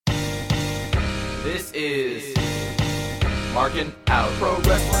This is Markin Out. Pro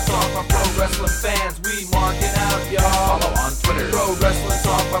Wrestling Talk by Pro Wrestling fans. We marking out, y'all. Follow on Twitter. Pro Wrestling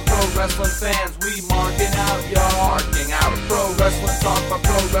Talk by Pro Wrestling fans. We marking out, y'all. Marking Out. Pro Wrestling Talk by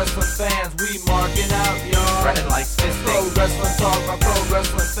Pro Wrestling fans. We marking out, y'all. Brennan likes fisting. Pro Wrestling Talk by Pro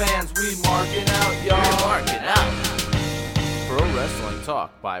Wrestling fans. We marking out, y'all. We're marking out. Pro Wrestling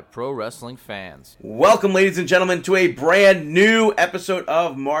Talk by Pro Wrestling fans. Welcome, ladies and gentlemen, to a brand new episode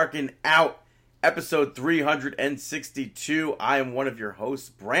of Markin Out, episode 362. I am one of your hosts,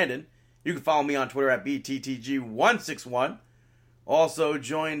 Brandon. You can follow me on Twitter at BTTG161. Also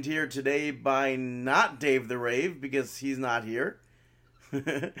joined here today by not Dave the Rave, because he's not here.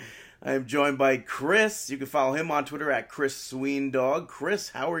 I am joined by Chris. You can follow him on Twitter at Chris Sweendog. Chris,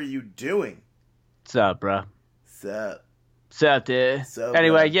 how are you doing? What's up, bro? What's up? What's up, dude?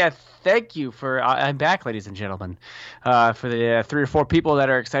 Anyway, yeah, thank you for... I'm back, ladies and gentlemen. For the 3 or 4 people that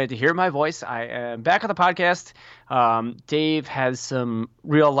are excited to hear my voice, I am back on the podcast. Dave has some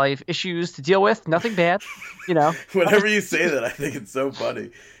real-life issues to deal with. Nothing bad, you know. Whenever you say that, I think it's so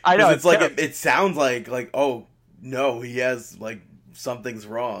funny. I know. It's like, it sounds like, oh, no, he has, like, something's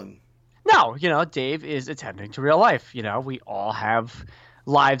wrong. No, you know, Dave is attending to real life. You know, we all have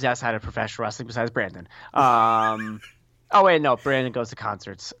lives outside of professional wrestling besides Brandon. Oh, wait, no, Brandon goes to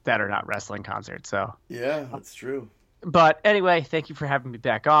concerts that are not wrestling concerts, so. Yeah, that's true. But anyway, thank you for having me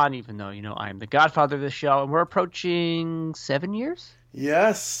back on, even though, you know, I'm the godfather of the show, and we're approaching 7 years?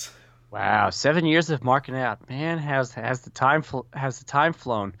 Yes. Wow, 7 years of Markin Out. Man, has the time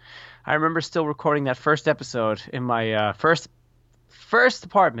flown. I remember still recording that first episode in my first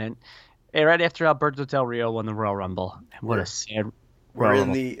apartment, right after Alberto Del Rio won the Royal Rumble. And what a sad We're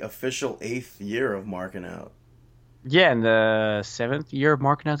in the official 8th year of Markin Out. Yeah, in the 7th year of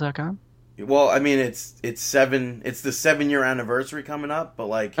MarkinOut.com? Well, I mean, it's the 7-year anniversary coming up, but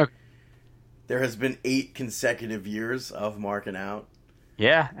like, okay. There has been 8 consecutive years of Markin Out.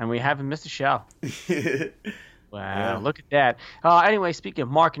 Yeah, and we haven't missed a show. Wow, yeah. Look at that. Anyway, speaking of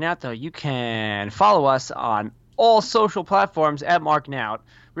Markin Out, though, you can follow us on all social platforms at Markin Out.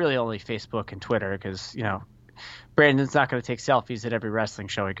 Really only Facebook and Twitter, because, you know, Brandon's not going to take selfies at every wrestling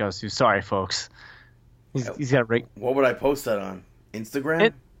show he goes to. Sorry, folks. He's got a break. What would I post that on?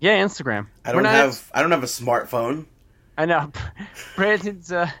 Instagram? Yeah, Instagram. I don't have a smartphone. I know.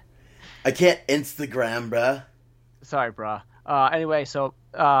 Brandon's I can't Instagram, bruh. Sorry, bruh. Anyway, so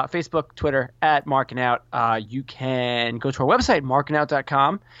Facebook, Twitter, at Markin Out. You can go to our website,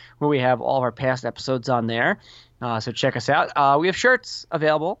 markinout.com, where we have all of our past episodes on there. So check us out. We have shirts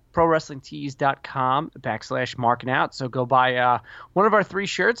available, prowrestlingtees.com/markinout. So go buy one of our 3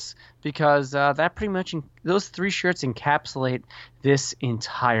 shirts, because that pretty much those 3 shirts encapsulate this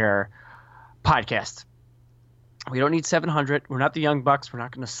entire podcast. We don't need 700. We're not the Young Bucks. We're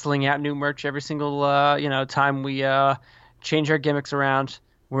not going to sling out new merch every single time we change our gimmicks around.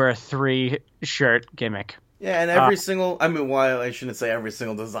 We're a 3-shirt gimmick. Yeah, and every single... I mean, why I shouldn't say every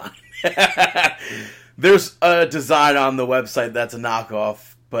single design. There's a design on the website that's a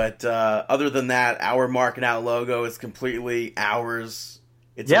knockoff, but other than that, our Markin Out logo is completely ours.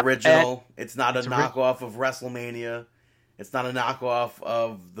 It's original. It's not a knockoff of WrestleMania. It's not a knockoff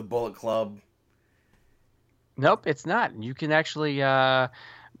of the Bullet Club. Nope, it's not. You can actually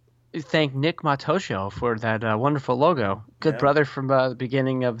thank Nick Matosho for that wonderful logo. Good brother from the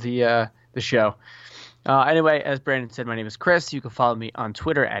beginning of the show. Anyway, as Brandon said, my name is Chris. You can follow me on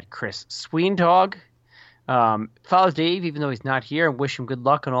Twitter at Chris Sweendog. Follow Dave, even though he's not here, and wish him good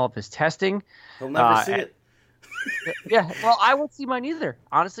luck on all of his testing. He'll never see it. Yeah, well, I won't see mine either.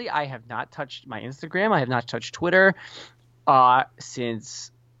 Honestly, I have not touched my Instagram. I have not touched Twitter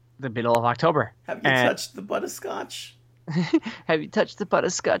since the middle of October. Have you touched the butterscotch? Have you touched the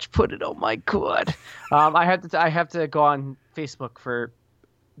butterscotch? Put it on my god. I have to go on Facebook for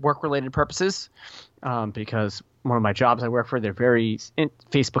work-related purposes, because one of my jobs I work for, they're very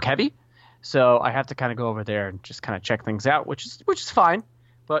Facebook heavy. So I have to kind of go over there and just kind of check things out, which is fine.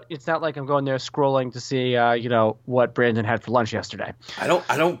 But it's not like I'm going there scrolling to see, what Brandon had for lunch yesterday. I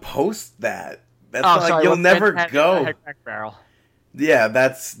don't post that. That's not like you'll never go. Crack barrel. Yeah,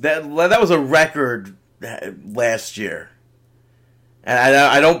 that was a record last year, and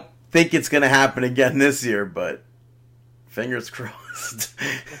I don't think it's gonna happen again this year. But fingers crossed.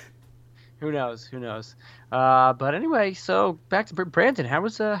 Who knows? But anyway, so back to Brandon. How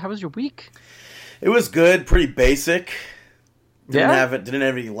was your week? It was good, pretty basic. Didn't Yeah? have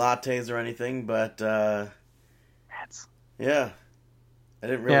any lattes or anything, but yeah, I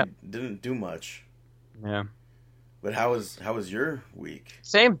didn't do much. Yeah. But how was your week?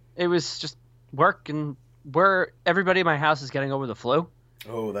 Same. It was just work, and everybody in my house is getting over the flu.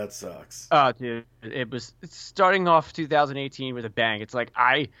 Oh, that sucks. Oh, dude, it's starting off 2018 with a bang. It's like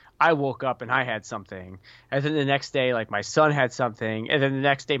I woke up and I had something, and then the next day, like my son had something, and then the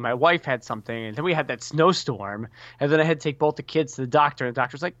next day my wife had something, and then we had that snowstorm, and then I had to take both the kids to the doctor, and the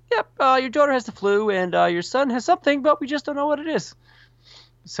doctor's like, "Yep, your daughter has the flu, and your son has something, but we just don't know what it is."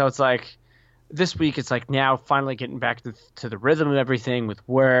 So it's like this week, it's like now finally getting back to the rhythm of everything with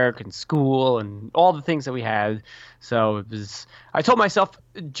work and school and all the things that we had. So it was. I told myself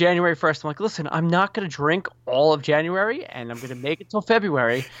January 1st, I'm like, listen, I'm not going to drink all of January, and I'm going to make it till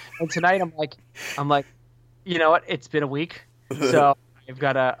February. And tonight, I'm like, you know what? It's been a week, so I've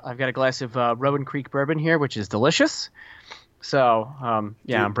got a glass of Rowan Creek bourbon here, which is delicious. So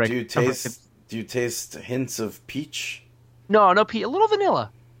yeah, I'm breaking. Do you taste hints of peach? No peach. A little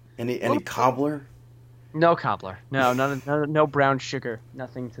vanilla. Any cobbler? No cobbler. No brown sugar.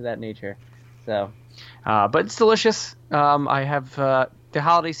 Nothing to that nature. So, but it's delicious. I have the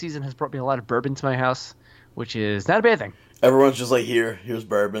holiday season has brought me a lot of bourbon to my house, which is not a bad thing. Everyone's just like, here's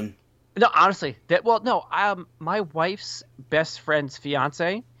bourbon. No, honestly, my wife's best friend's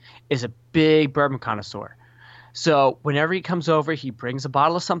fiance is a big bourbon connoisseur. So whenever he comes over, he brings a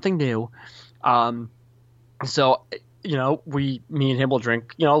bottle of something new. So me and him will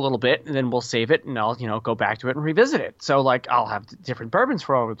drink, a little bit, and then we'll save it, and I'll, go back to it and revisit it. So like I'll have different bourbons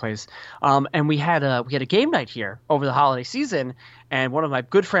for all over the place. And we had a game night here over the holiday season, and one of my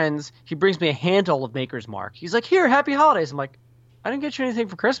good friends, he brings me a handle of Maker's Mark. He's like, "Here, happy holidays." I'm like, "I didn't get you anything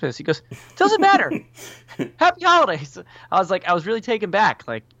for Christmas." He goes, "Doesn't matter. Happy holidays." I was really taken back.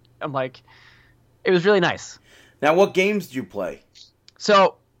 I'm like, it was really nice. Now, what games do you play?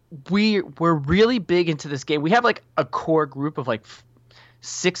 So we're really big into this game. We have like a core group of like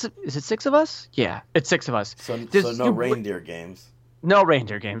six. Is it six of us? Yeah, it's six of us. So no reindeer games. No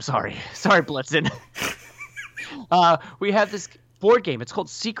reindeer games. Sorry, Blitzen. We have this board game. It's called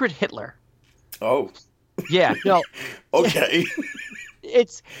Secret Hitler. Oh. Yeah. No. Okay.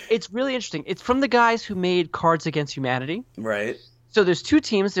 It's really interesting. It's from the guys who made Cards Against Humanity. Right. So there's two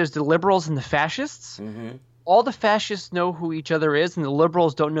teams. There's the liberals and the fascists. Mm-hmm. All the fascists know who each other is, and the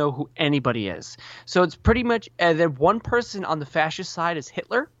liberals don't know who anybody is. So it's pretty much – and then one person on the fascist side is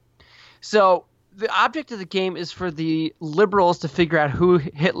Hitler. So the object of the game is for the liberals to figure out who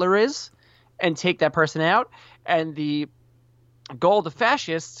Hitler is and take that person out. And the goal of the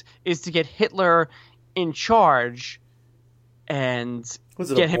fascists is to get Hitler in charge and – Was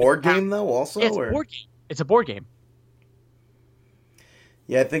it a board game, though, also? It's a board game. It's a board game.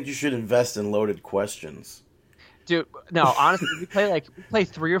 Yeah, I think you should invest in loaded questions. Dude, no, honestly, we play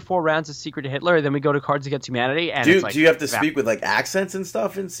 3 or 4 rounds of Secret Hitler, and then we go to Cards Against Humanity. And do you have to speak with like accents and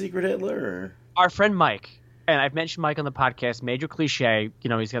stuff in Secret Hitler? Or? Our friend Mike, and I've mentioned Mike on the podcast, major cliche,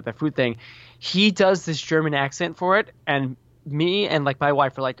 he's got that food thing. He does this German accent for it, and me and like my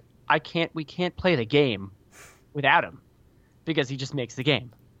wife are like, we can't play the game without him because he just makes the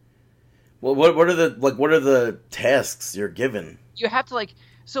game. Well, what are the tasks you're given? You have to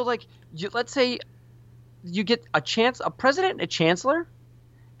let's say you get a president and a chancellor,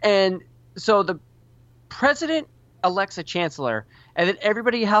 and so the president elects a chancellor, and then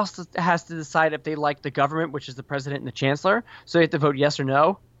everybody else has to decide if they like the government, which is the president and the chancellor. So you have to vote yes or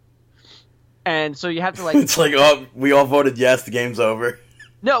no. And so you have to it's like, oh, we all voted yes, the game's over.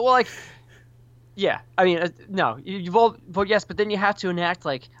 No, well, yeah, I mean, no, you vote yes, but then you have to enact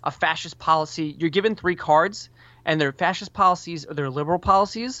like a fascist policy. You're given 3 cards, and they're fascist policies or they're liberal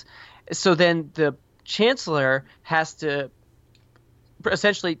policies. So then the chancellor has to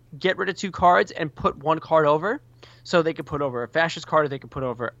essentially get rid of 2 cards and put 1 card over. So they could put over a fascist card or they could put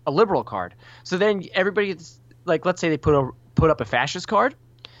over a liberal card. So then everybody, let's say they put up a fascist card.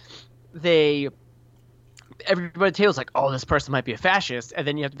 Everybody at the table is like, oh, this person might be a fascist. And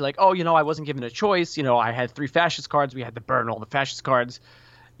then you have to be like, oh, I wasn't given a choice. I had 3 fascist cards. We had to burn all the fascist cards.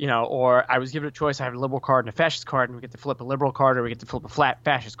 Or I was given a choice. I have a liberal card and a fascist card, and we get to flip a liberal card or we get to flip a flat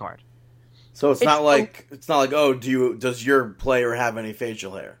fascist card. So it's not like oh, does your player have any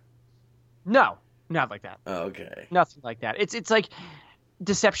facial hair? No, not like that. Oh, okay. Nothing like that. It's like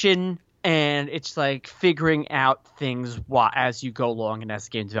deception, and it's like figuring out things as you go along and as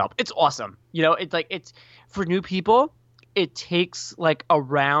the game develops. It's awesome. It's for new people. It takes like a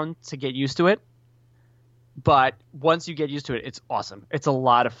round to get used to it. But once you get used to it, it's awesome. It's a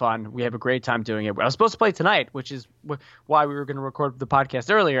lot of fun. We have a great time doing it. I was supposed to play tonight, which is why we were going to record the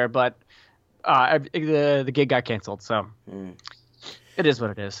podcast earlier, but the gig got canceled. So it is what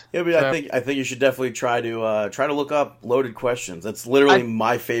it is. Yeah, but I think you should definitely try to look up Loaded Questions. That's literally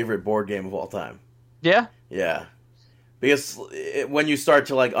my favorite board game of all time. Yeah? Yeah. Because when you start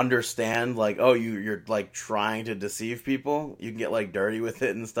to like understand, like, oh, you're like trying to deceive people, you can get like dirty with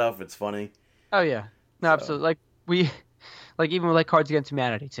it and stuff. It's funny. Oh yeah, no, So. absolutely. Even we like Cards Against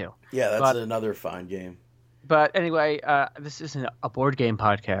Humanity too. Yeah, that's another fine game. But anyway, this isn't a board game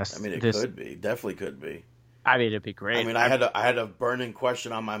podcast. I mean, it could be, definitely could be. I mean, it'd be great. I mean, I had a burning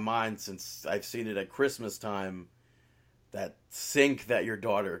question on my mind since I've seen it at Christmas time. That sink that your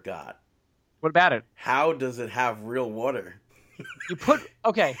daughter got. What about it? How does it have real water?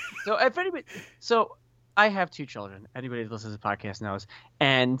 Okay. So I have 2 children. Anybody that listens to the podcast knows.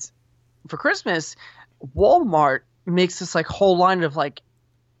 And for Christmas, Walmart makes this like whole line of like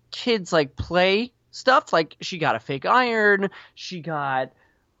kids like play stuff. Like she got a fake iron.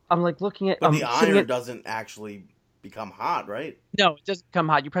 I'm like looking at. But the iron doesn't actually become hot, right? No, it doesn't become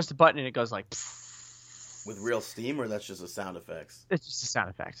hot. You press the button and it goes like. Psst. With real steam, or that's just a sound effects? It's just a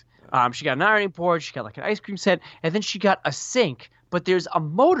sound effect. She got an ironing board. She got like an ice cream set, and then she got a sink. But there's a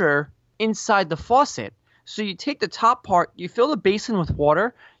motor inside the faucet. So you take the top part, you fill the basin with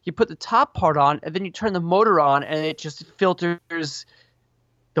water, you put the top part on, and then you turn the motor on, and it just filters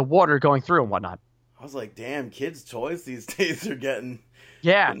the water going through and whatnot. I was like, damn, kids' toys these days are getting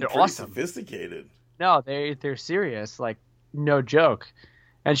they're pretty awesome, sophisticated. No, they're serious, like no joke.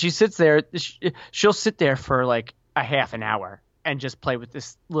 And she sits there. She'll sit there for like a half an hour and just play with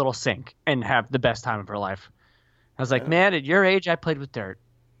this little sink and have the best time of her life. I was like, man, at your age, I played with dirt.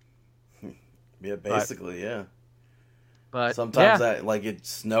 Yeah, basically, yeah. But sometimes it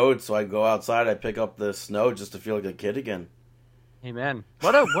snowed, so I go outside, I pick up the snow just to feel like a kid again. Amen.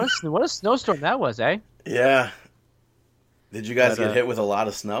 What a snowstorm that was, eh? Yeah. Did you guys get hit with a lot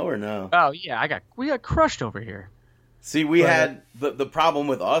of snow or no? Oh yeah, we got crushed over here. See, we had the problem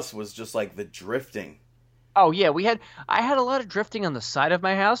with us was just like the drifting. Oh yeah, I had a lot of drifting on the side of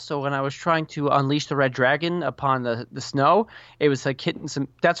my house. So when I was trying to unleash the red dragon upon the snow, it was like hitting some.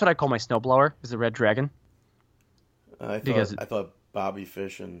 That's what I call my snowblower, is the red dragon. I thought Bobby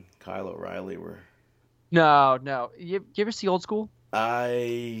Fish and Kyle O'Reilly were. No. You ever see Old School?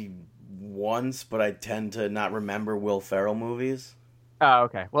 Once, but I tend to not remember Will Ferrell movies. Oh,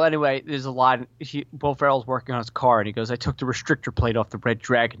 okay. Well, anyway, there's a lot. Will Ferrell's working on his car, and he goes, I took the restrictor plate off the Red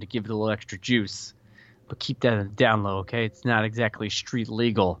Dragon to give it a little extra juice. But keep that down low, okay? It's not exactly street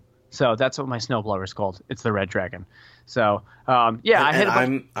legal. So that's what my snowblower is called. It's the Red Dragon. So, I'm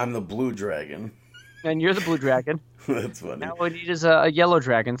the Blue Dragon. And you're the Blue Dragon. That's funny. Now what we need is a yellow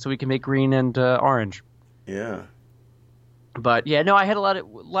dragon, so we can make green and orange. Yeah. But, yeah, no, I had a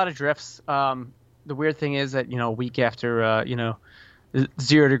lot of drifts. The weird thing is that, a week after,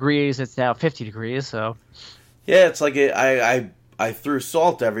 0 degrees, it's now 50 degrees, so. Yeah, it's like I threw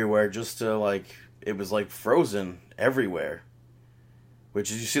salt everywhere just to, like, it was, like, frozen everywhere. Which,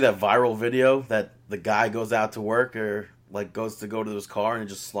 did you see that viral video that the guy goes out to work or, like, goes to go to his car and it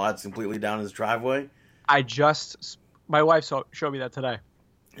just slides completely down his driveway? My wife showed me that today.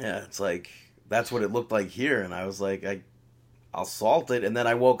 Yeah, it's like, that's what it looked like here, and I was like, I'll salt it, and then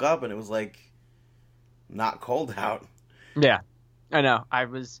I woke up and it was, like, not cold out. Yeah. I know.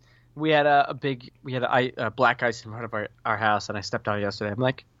 We had a black ice in front of our house, and I stepped out yesterday. I'm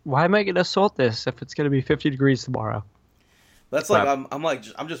like, why am I going to salt this if it's going to be 50 degrees tomorrow? That's like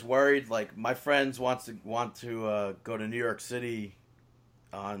I'm just worried. Like my friends want to go to New York City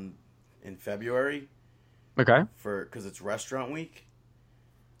in February. Okay. Because it's restaurant week,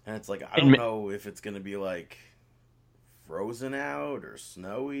 and it's like I don't know if it's going to be like frozen out or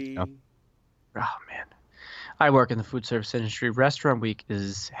snowy. Oh man. I work in the food service industry. Restaurant week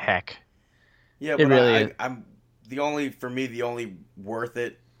is heck. Yeah, but I'm the only worth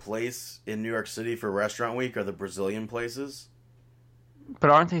it place in New York City for restaurant week are the Brazilian places.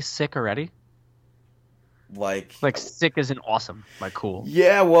 But aren't they sick already? Like sick isn't awesome. Like cool.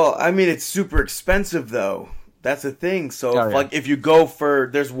 Yeah, well, I mean it's super expensive though. That's the thing. So if you go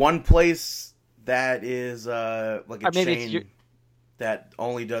there's one place that is like a chain that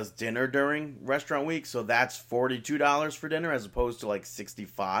only does dinner during restaurant week, so that's $42 for dinner as opposed to like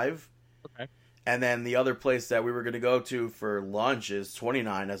 $65. Okay. And then the other place that we were going to go to for lunch is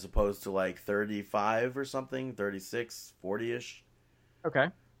 $29 as opposed to like $35 or something, $36, $40-ish. Okay.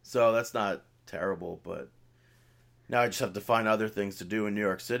 So that's not terrible, but now I just have to find other things to do in New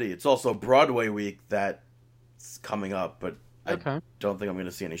York City. It's also Broadway week that's coming up, but I don't think I'm going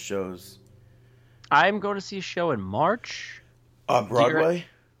to see any shows. I'm going to see a show in March. On Broadway?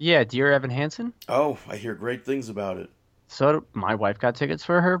 Dear Evan Hansen. Oh, I hear great things about it. So my wife got tickets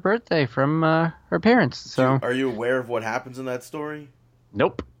for her birthday from her parents. So are you aware of what happens in that story?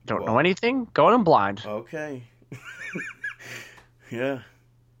 Nope. Don't know anything. Going in blind. Okay. Yeah.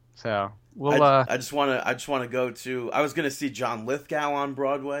 So we'll. I just want to go to. I was gonna see John Lithgow on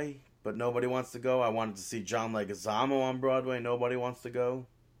Broadway, but nobody wants to go. I wanted to see John Leguizamo on Broadway. Nobody wants to go.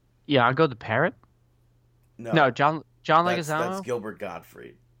 Yeah, I'll go to Parrot. No, John Leguizamo. That's Gilbert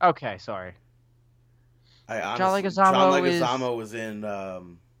Gottfried. Okay, sorry. John Leguizamo was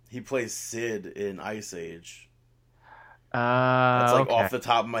in. He plays Sid in Ice Age. That's like off the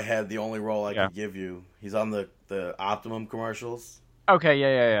top of my head the only role I could give you. He's on the Optimum commercials. Okay,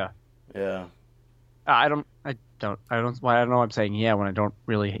 yeah. Yeah. I don't know why I'm saying yeah when I don't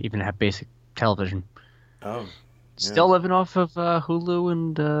really even have basic television. Oh. Still living off of Hulu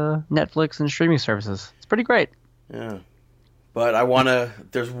and Netflix and streaming services. It's pretty great. Yeah. But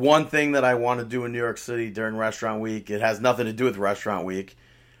there's one thing that I want to do in New York City during Restaurant Week. It has nothing to do with Restaurant Week.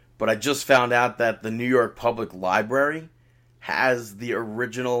 But I just found out that the New York Public Library has the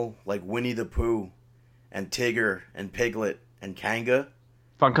original, like, Winnie the Pooh and Tigger and Piglet and Kanga.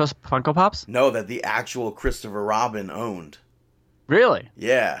 Funko Pops? No, that the actual Christopher Robin owned. Really?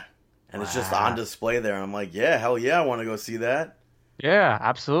 Yeah. And it's just on display there. I'm like, yeah, hell yeah, I want to go see that. Yeah,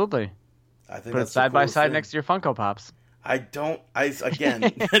 absolutely. I think Put that's it side by side next to your Funko Pops.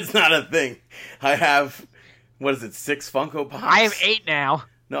 Again, that's not a thing. I have, 6 Funko Pops? I have 8 now.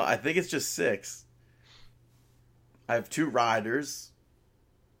 No, I think it's just 6. I have 2 riders.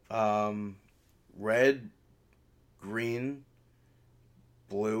 Red, green,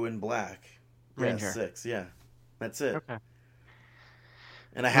 blue, and black. Ranger. Yeah, 6, yeah. That's it. Okay.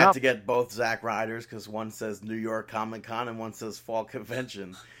 And I had to get both Zack Riders because one says New York Comic Con and one says Fall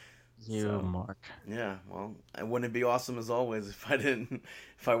Convention. Mark. Yeah, well, wouldn't it be awesome as always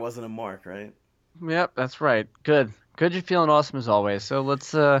if I wasn't a Mark, right? Yep, that's right. Good. You're feeling awesome as always. So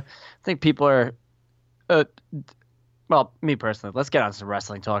let's, I think people are, well, me personally, let's get on some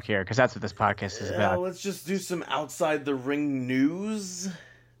wrestling talk here because that's what this podcast is about. Let's just do some outside the ring news.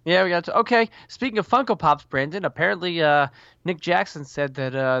 Yeah, we got to. Okay, speaking of Funko Pops, Brandon, apparently Nick Jackson said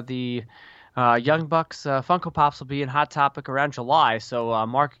that the Young Bucks Funko Pops will be in Hot Topic around July, so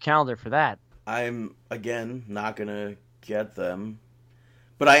mark a calendar for that. I'm, again, not going to get them.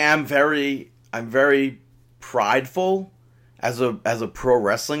 But I'm very prideful as a pro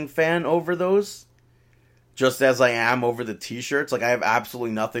wrestling fan over those. Just as I am over the t-shirts. Like, I have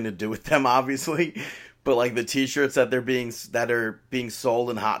absolutely nothing to do with them, obviously. But, like, the t-shirts that are being sold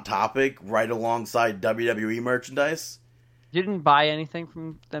in Hot Topic right alongside WWE merchandise. You didn't buy anything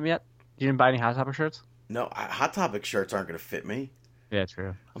from them yet? You didn't buy any Hot Topic shirts? No, Hot Topic shirts aren't going to fit me. Yeah,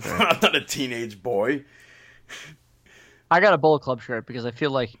 true. I'm not a teenage boy. I got a Bullet Club shirt because I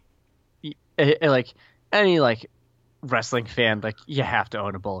feel like any wrestling fan, you have to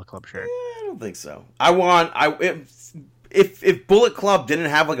own a Bullet Club shirt. I don't think so. If Bullet Club didn't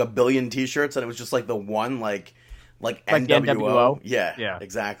have a billion T-shirts and it was just the one like NWO, yeah,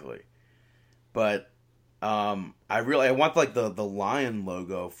 exactly. But I want the lion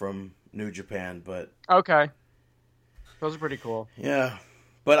logo from New Japan, but okay, those are pretty cool. Yeah,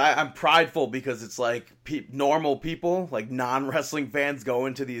 but I'm prideful because it's normal people, non-wrestling fans, go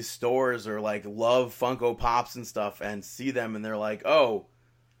into these stores or love Funko Pops and stuff and see them and they're like, oh,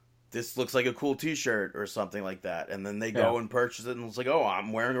 this looks like a cool t-shirt or something like that. And then they go and purchase it and it's like, oh,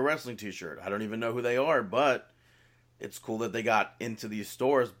 I'm wearing a wrestling t-shirt. I don't even know who they are, but it's cool that they got into these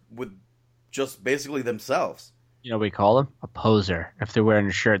stores with just basically themselves. You know what we call them? A poser. If they're wearing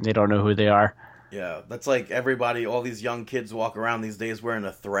a shirt and they don't know who they are. Yeah, that's like everybody, all these young kids walk around these days wearing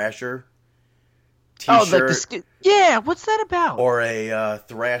a Thrasher t-shirt. Yeah, what's that about? Or a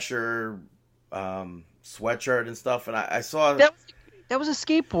Thrasher sweatshirt and stuff. And I saw... That was a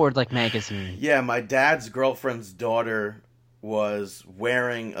skateboard magazine. Yeah, my dad's girlfriend's daughter was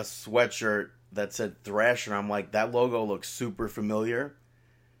wearing a sweatshirt that said Thrasher. I'm like, that logo looks super familiar.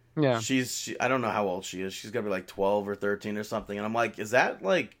 Yeah. I don't know how old she is. She's got to be 12 or 13 or something. And I'm like, is that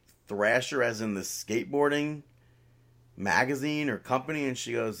Thrasher as in the skateboarding magazine or company? And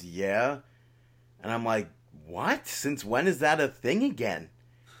she goes, yeah. And I'm like, what? Since when is that a thing again?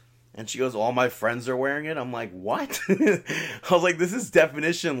 And she goes, all my friends are wearing it. I'm like, what? I was like, this is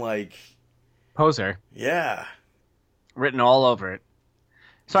definition poser. Yeah. Written all over it.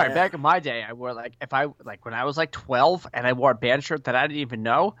 Sorry, back in my day, I wore when I was 12 and I wore a band shirt that I didn't even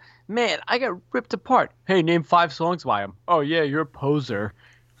know, man, I got ripped apart. Hey, name 5 songs by him. Oh yeah, you're a poser.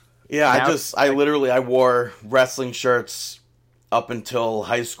 Yeah, I wore wrestling shirts up until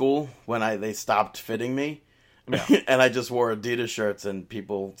high school when they stopped fitting me. Yeah. And I just wore Adidas shirts and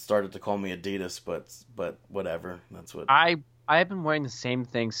people started to call me Adidas, but whatever. That's what I have been wearing the same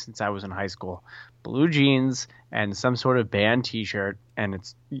thing since I was in high school. Blue jeans and some sort of band t-shirt, and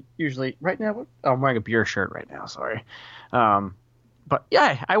it's usually right now I'm wearing a beer shirt right now, sorry. But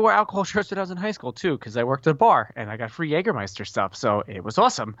yeah, I wore alcohol shirts when I was in high school too, because I worked at a bar and I got free Jägermeister stuff, so it was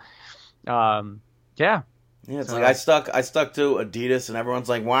awesome. Yeah. Yeah, it's So- like I stuck to Adidas, and everyone's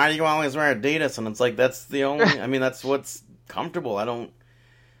like, "Why do you always wear Adidas?" And it's like that's the only. I mean, that's what's comfortable. I don't.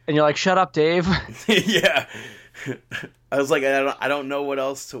 And you're like, shut up, Dave. Yeah. I was like, I don't know what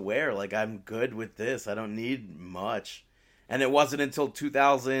else to wear. Like, I'm good with this. I don't need much. And it wasn't until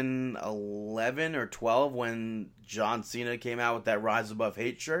 2011 or 12 when John Cena came out with that Rise Above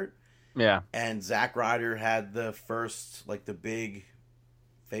Hate shirt. Yeah. And Zack Ryder had the first, like, the big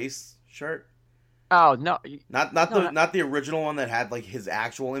face shirt. Oh no. Not the original one that had, like, his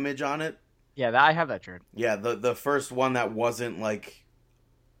actual image on it. Yeah, I have that shirt. Yeah, the first one that wasn't, like,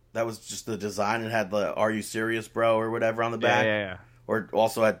 that was just the design. It had the "Are you serious, bro?" or whatever on the back. Yeah. Or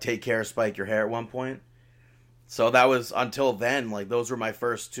also had "Take care, spike your hair" at one point. So that was until then. Like those were my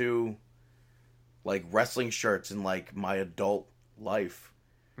first two, like wrestling shirts in like my adult life.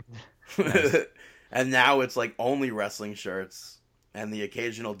 Nice. And now it's like only wrestling shirts and the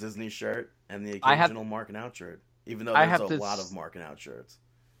occasional Disney shirt and the occasional Markin Out shirt. Even though there's a lot of Markin Out shirts.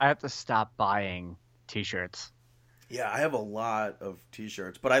 I have to stop buying T-shirts. Yeah, I have a lot of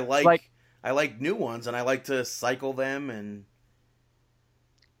T-shirts, but I like new ones, and I like to cycle them. And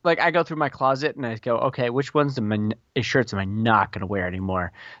like I go through my closet and I go, okay, which ones shirts am I not going to wear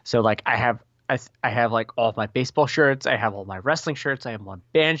anymore? So like I have like all of my baseball shirts, I have all my wrestling shirts, I have my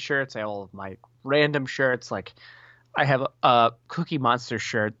band shirts, I have all of my random shirts. Like I have a Cookie Monster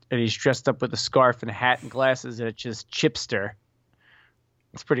shirt, and he's dressed up with a scarf and a hat and glasses, and it's just Chipster.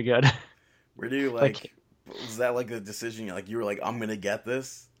 It's pretty good. where do you like was that like a decision? You were like, I'm gonna get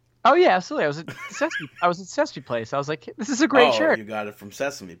this. Oh yeah, absolutely. I was at Sesame Place. I was like, this is a great shirt. You got it from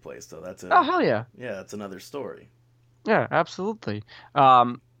Sesame Place, though. Oh hell yeah. Yeah, that's another story. Yeah, absolutely.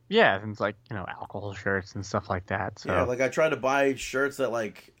 Yeah, things like alcohol shirts and stuff like that. So. Yeah, like I try to buy shirts that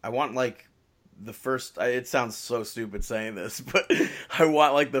like I want like the first. It sounds so stupid saying this, but I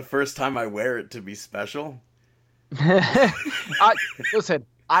want like the first time I wear it to be special. Listen,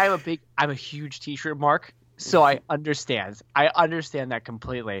 I'm a huge T-shirt mark, so I understand that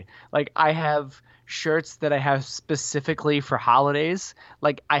completely. Like I have shirts that I have specifically for holidays.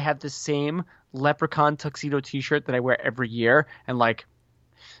 Like I have the same leprechaun tuxedo T-shirt that I wear every year, and like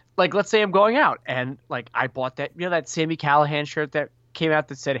let's say I'm going out and like I bought that that Sammy Callahan shirt that came out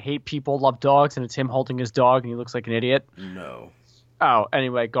that said "Hate people, love dogs," and it's him holding his dog and he looks like an idiot. No. Oh,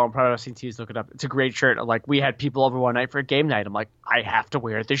 anyway, go on Pro Wrestling Tees, look it up. It's a great shirt. Like, we had people over one night for a game night. I'm like, I have to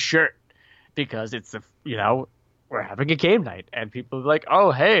wear this shirt because it's we're having a game night. And people are like, oh,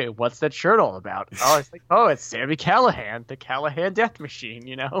 hey, what's that shirt all about? Oh, it's like, oh, it's Sammy Callahan, the Callahan Death Machine,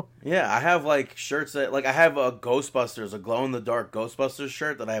 Yeah, I have, like, shirts that, like, I have a Ghostbusters, a glow-in-the-dark Ghostbusters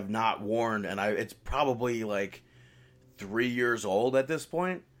shirt that I have not worn, and it's probably, like, 3 years old at this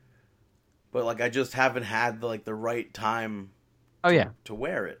point. But, like, I just haven't had, the right time... Oh, yeah. To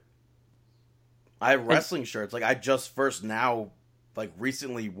wear it. I have wrestling shirts. Like, I just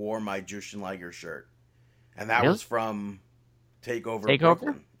recently wore my Jushin Liger shirt. And that was from Takeover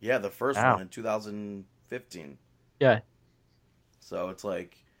Brooklyn. Yeah, the first one in 2015. Yeah. So it's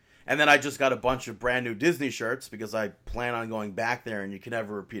like... And then I just got a bunch of brand new Disney shirts because I plan on going back there, and you can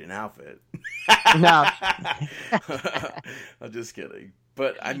never repeat an outfit. No. I'm just kidding.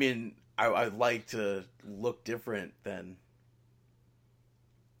 But, I mean, I like to look different than...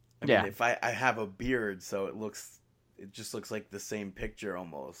 I mean, if I have a beard, so it just looks like the same picture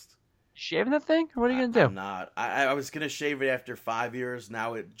almost. Shaving that thing? What are you going to do? I'm not. I was going to shave it after 5 years.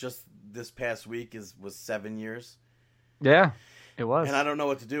 Now this past week was 7 years. Yeah, it was. And I don't know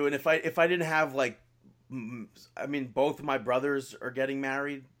what to do. And if I didn't have both of my brothers are getting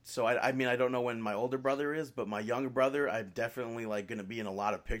married. So I don't know when my older brother is, but my younger brother, I'm definitely going to be in a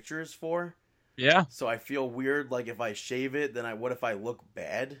lot of pictures for. Yeah. So I feel weird. Like if I shave it, then what if I look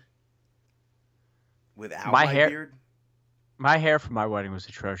bad? Without my beard? My hair for my wedding was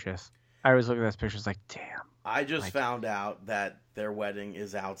atrocious. I was looking at those pictures like, damn. I just found out that their wedding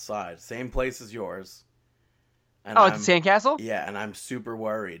is outside. Same place as yours. And at the Sandcastle? Yeah, and I'm super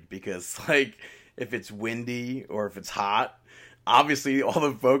worried because, if it's windy or if it's hot, obviously all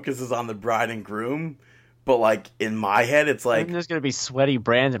the focus is on the bride and groom. But, in my head, it's like... There's going to be sweaty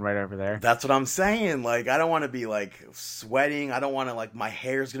Brandon right over there. That's what I'm saying. I don't want to be, sweating. I don't want to, my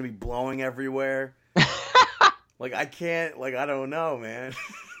hair's going to be blowing everywhere. I can't, I don't know, man.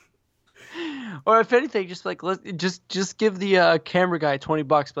 Or if anything, just give the camera guy $20.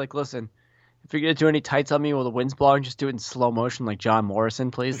 Be like, listen, if you're gonna do any tights on me while the wind's blowing, just do it in slow motion, like John Morrison,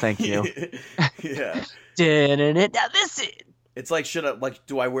 please. Thank you. Yeah. Now listen. It's like,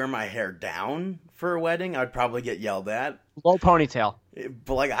 do I wear my hair down for a wedding? I'd probably get yelled at. Low ponytail.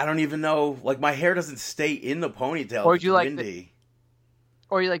 But like, I don't even know. Like, my hair doesn't stay in the ponytail. Or if do you it's like windy.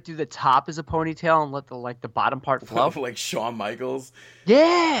 Or you like do the top as a ponytail and let the bottom part flow? Like Shawn Michaels.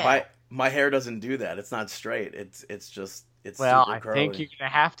 Yeah. My hair doesn't do that. It's not straight. It's Well, super I curly. think you're gonna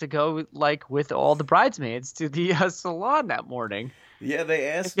have to go like with all the bridesmaids to the salon that morning. Yeah, they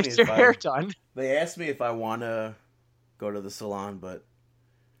asked me Get your hair done. They asked me if I want to go to the salon, but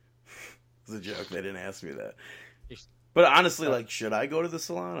it's a joke. They didn't ask me that. But honestly, like, should I go to the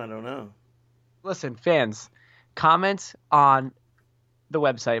salon? I don't know. Listen, fans, comment on the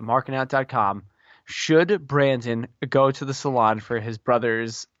website markinout.com. Should Brandon go to the salon for his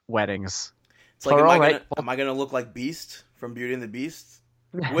brother's weddings? It's like, Plural, am I gonna look like Beast from Beauty and the Beast?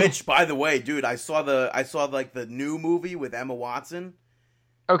 Which, by the way, dude, I saw like the new movie with Emma Watson.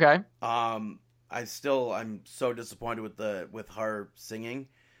 Okay. I'm so disappointed with her singing,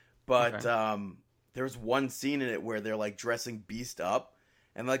 but there was one scene in it where they're like dressing Beast up,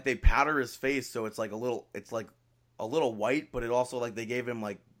 and like they powder his face so it's like a little white, but it also like they gave him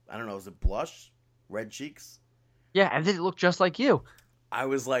like, I don't know, is it blush, red cheeks? Yeah, and then it looked just like you. I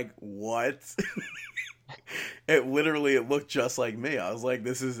was like, what? It looked just like me. I was like,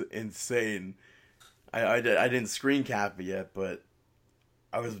 this is insane. I didn't screen cap it yet, but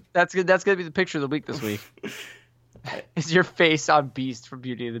I was. That's good. That's gonna be the picture of the week this week. Is your face on Beast from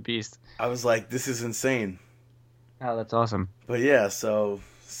Beauty and the Beast? I was like, this is insane. Oh, that's awesome. But yeah, so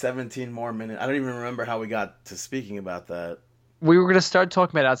 17 more minutes. I don't even remember how we got to speaking about that. We were gonna start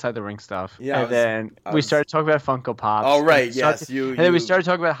talking about outside the ring stuff, yeah, and then we started talking about Funko Pops. Oh right, yes, then we started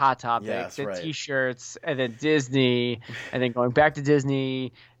talking about Hot Topic, yes, then right. T-shirts, and then Disney, and then going back to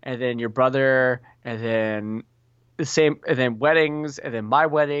Disney, and then your brother, and then and then weddings, and then my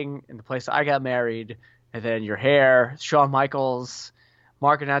wedding, and the place I got married, and then your hair, Shawn Michaels,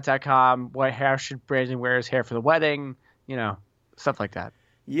 markinout.com. What hair should Brandon wear his hair for the wedding? You know, stuff like that.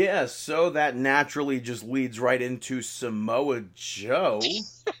 Yeah, so that naturally just leads right into Samoa Joe.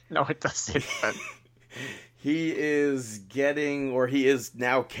 No, it doesn't. He is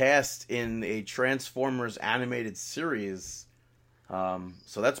now cast in a Transformers animated series. So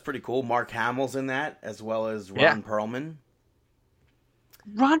that's pretty cool. Mark Hamill's in that, as well as Ron Perlman.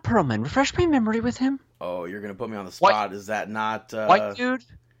 Ron Perlman, refresh my memory with him. Oh, you're going to put me on the spot. White, is that not... white dude?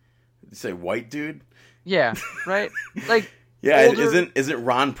 Did you say white dude? Yeah, right? Like... Yeah, older... isn't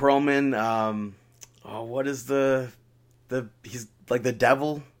Ron Perlman? What is he's like the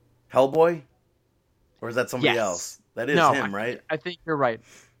devil, Hellboy, or is that somebody else? That is him, right? I think you're right.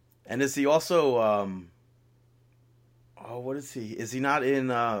 And is he also? What is he? Is he not in?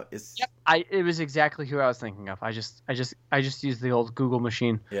 Yep, it was exactly who I was thinking of. I just used the old Google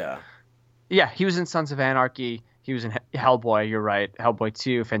machine. Yeah. Yeah, he was in Sons of Anarchy. He was in Hellboy. You're right. Hellboy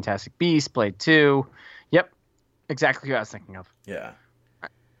 2, Fantastic Beasts, Blade 2. Yep. Exactly who I was thinking of. Yeah.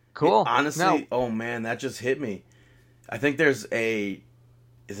 Cool. Honestly, oh man, that just hit me. I think is it a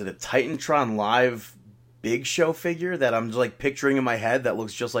Titantron Live Big Show figure that I'm just like picturing in my head that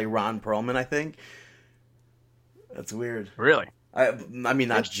looks just like Ron Perlman, I think. That's weird. Really? I mean,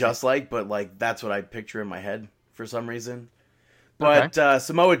 not just like, but like that's what I picture in my head for some reason. But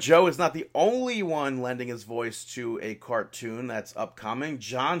Samoa Joe is not the only one lending his voice to a cartoon that's upcoming.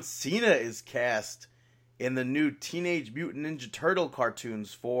 John Cena is cast in the new Teenage Mutant Ninja Turtle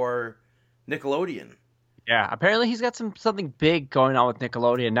cartoons for Nickelodeon. Yeah, apparently he's got something big going on with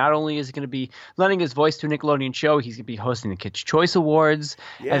Nickelodeon. Not only is he going to be lending his voice to a Nickelodeon show, he's going to be hosting the Kids' Choice Awards.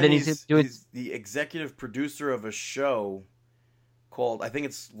 Yeah, and then he's the executive producer of a show called, I think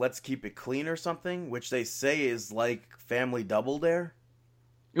it's Let's Keep It Clean or something, which they say is like Family Double Dare.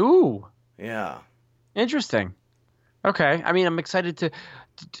 Ooh. Yeah. Interesting. Okay. I mean, I'm excited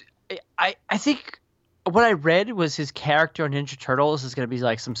I think... What I read was his character on Ninja Turtles is going to be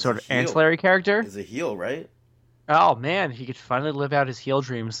like some sort of ancillary character. He's a heel, right? Oh man, he could finally live out his heel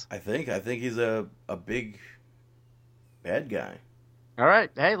dreams. I think he's a big bad guy. All right,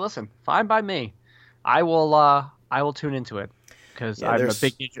 hey, listen, fine by me. I will tune into it because I'm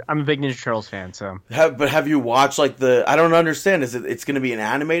a big Ninja Turtles fan. So, but have you watched like I don't understand. It's going to be an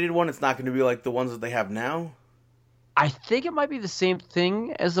animated one? It's not going to be like the ones that they have now? I think it might be the same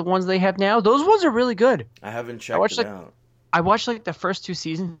thing as the ones they have now. Those ones are really good. I haven't checked it out. I watched like the first 2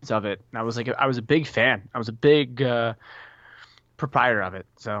 seasons of it, and I was a big fan. I was a big proprietor of it.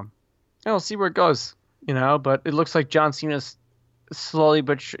 So we'll see where it goes, But it looks like John Cena's slowly,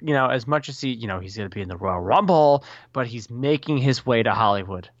 but as much as he's going to be in the Royal Rumble, but he's making his way to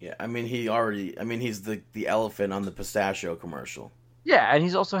Hollywood. Yeah, I mean he's the elephant on the pistachio commercial. Yeah, and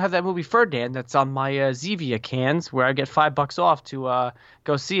he's also had that movie Ferdinand that's on my Zevia cans, where I get $5 off to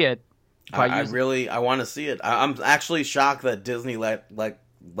go see it. I want to see it. I'm actually shocked that Disney let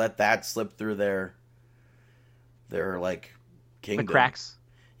that slip through their like kingdom. The cracks.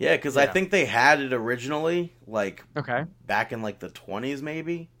 Yeah, because I think they had it originally, like back in like the 20s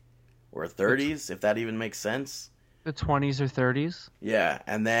maybe, or 30s, if that even makes sense. The 20s or 30s. Yeah,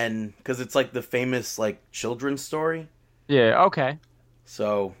 and then because it's like the famous like children's story. Yeah. Okay.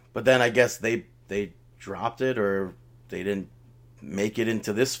 So, but then I guess they dropped it, or they didn't make it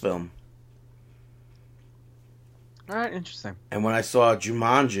into this film. All right, interesting. And when I saw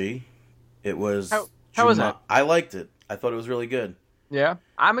Jumanji, it was how was it? I liked it. I thought it was really good. Yeah,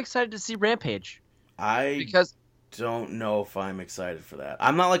 I'm excited to see Rampage. Because don't know if I'm excited for that.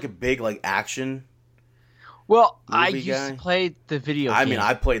 I'm not like a big like action. Well, I used to play the video game. I mean,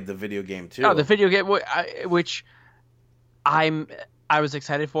 I played the video game too. Oh, the video game, which I was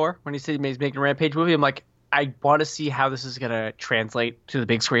excited for when he said he's making a Rampage movie. I'm like, I want to see how this is gonna translate to the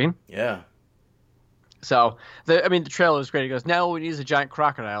big screen. Yeah. So the trailer is great. It goes, now all we need is a giant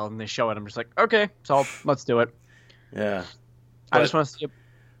crocodile, and they show it. I'm just like, okay, so let's do it. Yeah. I just want to see.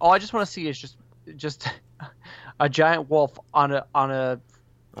 All I just want to see is just a giant wolf on a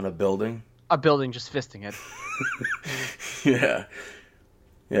building. A building, just fisting it.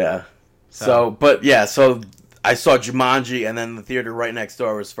 Yeah. So I saw Jumanji, and then the theater right next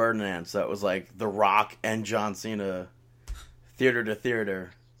door was Ferdinand. So it was like The Rock and John Cena, theater to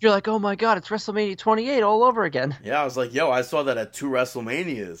theater. You're like, oh my god, it's WrestleMania 28 all over again. Yeah, I was like, yo, I saw that at 2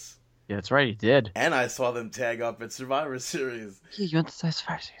 WrestleManias. Yeah, that's right, he did. And I saw them tag up at Survivor Series. Yeah, you went to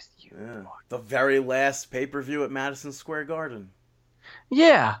Survivor Series. Yeah. The very last pay-per-view at Madison Square Garden.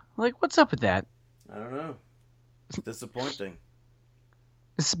 Yeah, like, what's up with that? I don't know. It's disappointing.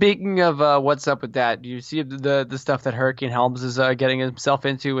 Speaking of what's up with that, do you see the stuff that Hurricane Helms is getting himself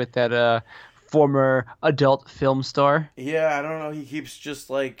into with that former adult film star? Yeah, I don't know. He keeps just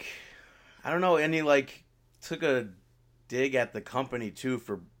like, I don't know, and he like took a dig at the company too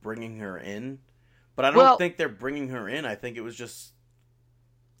for bringing her in, but I don't think they're bringing her in. I think it was just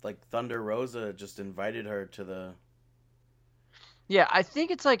like Thunder Rosa just invited her to the. Yeah, I think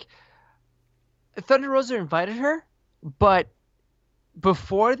it's like Thunder Rosa invited her, but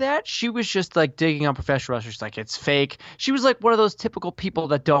before that, she was just like digging on professional wrestlers like it's fake. She was like one of those typical people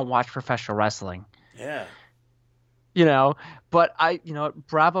that don't watch professional wrestling. Yeah. But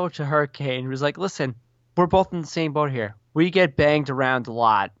bravo to Hurricane, who was like, listen, we're both in the same boat here. We get banged around a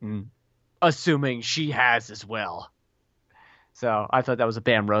lot, and assuming she has as well. So I thought that was a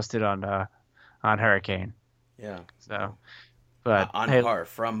bam roasted on Hurricane. Yeah. So, but her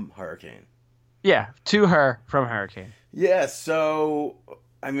from Hurricane. Yeah, to her from Hurricane. Yeah. So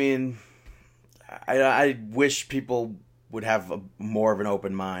I mean, I wish people would have more of an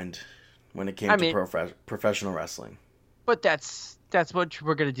open mind when it came to professional wrestling. But that's what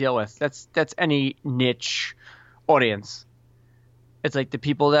we're gonna deal with. That's any niche audience. It's like the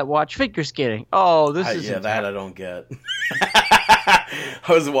people that watch figure skating. Oh, this is that I don't get. I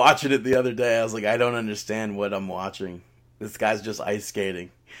was watching it the other day. I was like, I don't understand what I'm watching. This guy's just ice skating.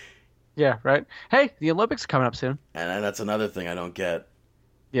 Yeah, right. Hey, the Olympics are coming up soon. And that's another thing I don't get.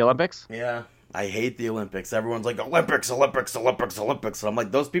 The Olympics? Yeah. I hate the Olympics. Everyone's like, Olympics. And I'm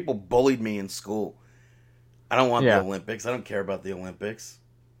like, those people bullied me in school. I don't want the Olympics. I don't care about the Olympics.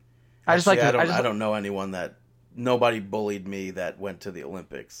 I don't know anyone that... Nobody bullied me that went to the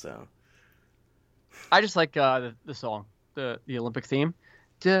Olympics, so... I just like the song, the Olympic theme.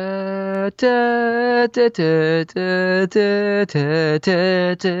 Da, da, da, da, da, da, da,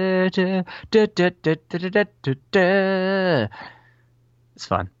 da, da, da, da. It's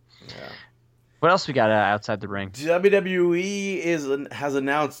fun. Yeah. What else we got outside the ring? WWE has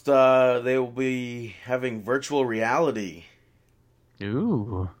announced they will be having virtual reality.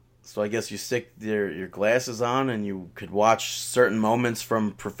 Ooh. So I guess you stick your glasses on and you could watch certain moments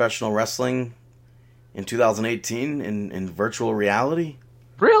from professional wrestling in 2018 in virtual reality.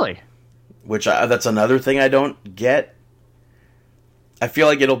 Really? Which that's another thing I don't get. I feel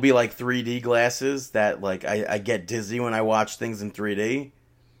like it'll be like 3D glasses that like I get dizzy when I watch things in 3D.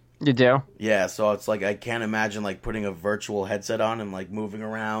 You do? Yeah, so it's like I can't imagine like putting a virtual headset on and like moving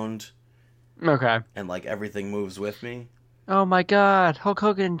around. Okay. And like everything moves with me. Oh my god, Hulk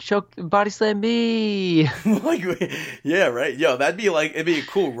Hogan body slam me. Like, yeah, right. Yo, it'd be a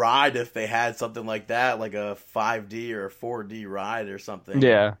cool ride if they had something like that, like a 5D or a 4D ride or something.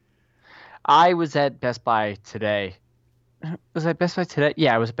 Yeah. I was at Best Buy today. Was I at Best Buy today?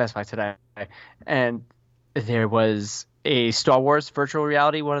 Yeah, I was at Best Buy today. And there was a Star Wars virtual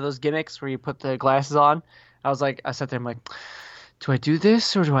reality, one of those gimmicks where you put the glasses on. I sat there, I'm like, do I do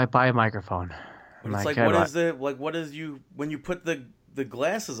this or do I buy a microphone? But it's like, what is when you put the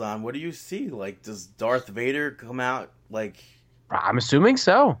glasses on, what do you see? Like, does Darth Vader come out like? I'm assuming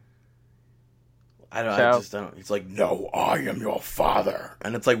so. I don't. I just don't. It's like, no, I am your father,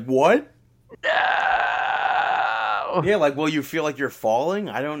 and it's like, what? No. Yeah, like, will you feel like you're falling?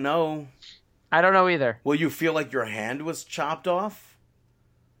 I don't know. I don't know either. Will you feel like your hand was chopped off?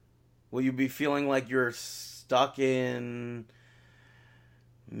 Will you be feeling like you're stuck in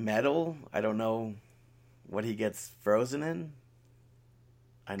metal? I don't know what he gets frozen in.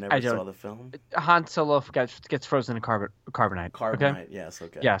 I never saw the film. Han Solo gets frozen in carbonite. Carbonite, okay? Yes,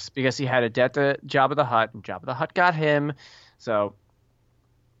 okay. Yes, because he had a debt to Jabba the Hutt, and Jabba the Hutt got him. So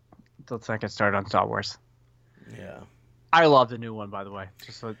let's not get started on Star Wars. Yeah. I love the new one, by the way,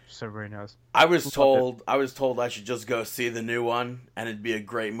 just so everybody knows. I was told I should just go see the new one, and it'd be a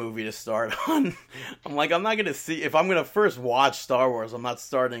great movie to start on. I'm like, I'm not gonna see if I'm gonna first watch Star Wars. I'm not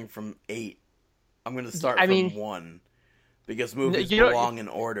starting from 8. I'm gonna start from 1 because movies belong in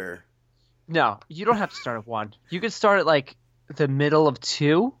order. No, you don't have to start at 1. You could start at like the middle of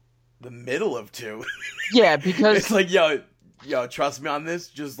 2. The middle of 2. Yeah, because it's like, yo, trust me on this.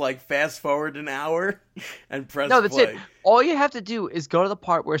 Just like fast forward an hour and press No, that's play. it. All you have to do is go to the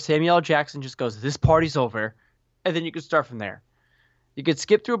part where Samuel L. Jackson just goes, "This party's over," and then you can start from there. You could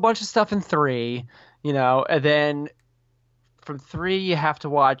skip through a bunch of stuff in 3, and then from 3 you have to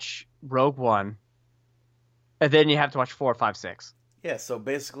watch Rogue One, and then you have to watch 4, 5, 6. Yeah, so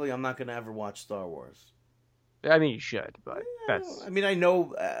basically, I'm not gonna ever watch Star Wars. I mean, you should, but that's. I mean, I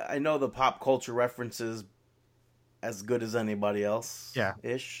know the pop culture references as good as anybody else. Yeah.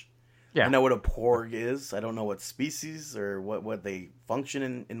 Ish. Yeah. I know what a porg is. I don't know what species or what they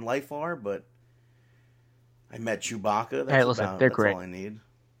function in life are, but I met Chewbacca. They're great. All I need.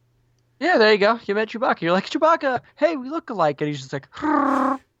 Yeah, there you go. You met Chewbacca. You're like, Chewbacca, hey, we look alike. And he's just like,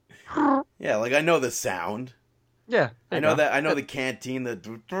 yeah, like I know the sound. Yeah. I know that. I know the canteen.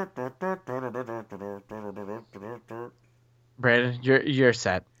 Brandon, you're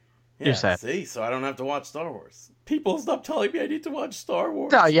set. Yeah, you're set. See, so I don't have to watch Star Wars. People stop telling me I need to watch Star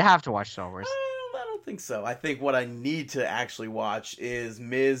Wars. No, you have to watch Star Wars. I don't think so. I think what I need to actually watch is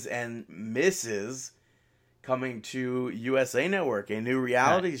Ms. and Mrs. coming to USA Network, a new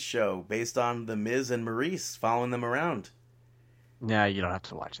reality show based on the Miz and Maurice, following them around. No, you don't have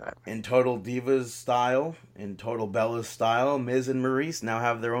to watch that. In Total Divas style, in Total Bellas style, Miz and Maurice now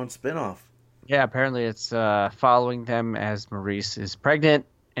have their own spinoff. Yeah, apparently it's following them as Maurice is pregnant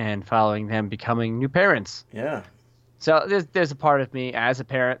and following them becoming new parents. Yeah. So there's a part of me as a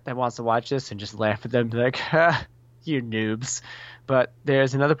parent that wants to watch this and just laugh at them and be like, you noobs. But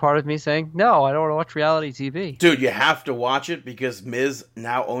there's another part of me saying, no, I don't want to watch reality TV. Dude, you have to watch it because Miz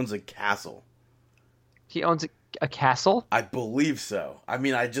now owns a castle. He owns a castle? I believe so. I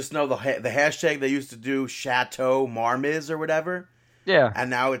mean, I just know the hashtag they used to do, Chateau Marmiz or whatever. Yeah. And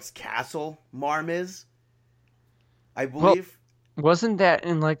now it's Castle Marmiz, I believe. Well, wasn't that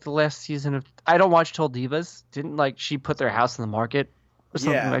in like the last season of... I don't watch Told Divas. Didn't like she put their house in the market or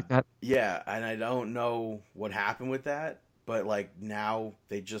something like that? Yeah, and I don't know what happened with that. But, like, now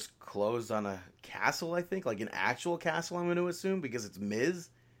they just closed on a castle, I think. Like, an actual castle, I'm going to assume, because it's Miz.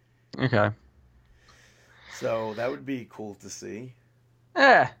 Okay. So, that would be cool to see.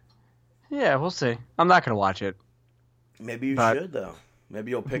 Yeah, we'll see. I'm not going to watch it. Maybe you should, though.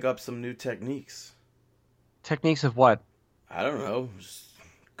 Maybe you'll pick up some new techniques. Techniques of what? I don't know. Just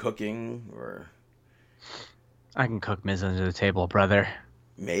cooking or... I can cook Miz under the table, brother.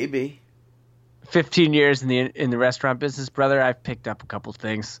 Maybe. 15 years in the restaurant business, brother. I've picked up a couple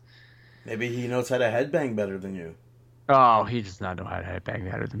things. Maybe he knows how to headbang better than you. Oh, he does not know how to headbang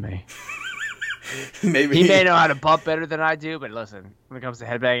better than me. Maybe he may know how to bump better than I do, but listen, when it comes to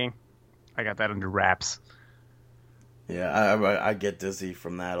headbanging, I got that under wraps. Yeah, I get dizzy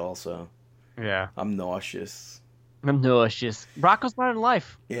from that also. Yeah. I'm nauseous. Rocco's Modern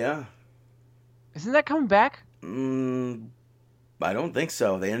Life. Yeah. Isn't that coming back? I don't think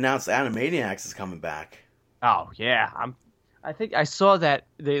so. They announced Animaniacs is coming back. Oh, yeah. I think I saw that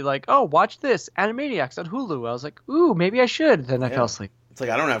they watch this, Animaniacs on Hulu. I was like, ooh, maybe I should. Then I fell asleep. It's like,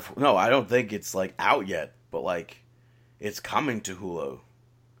 I don't think it's like out yet, but like it's coming to Hulu.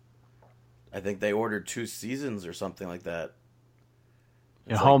 I think they ordered 2 seasons or something like that.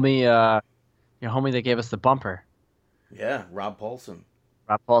 Your homie that gave us the bumper. Yeah, Rob Paulson.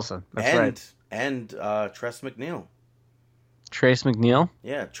 That's right. And Tress MacNeille. Trace McNeil?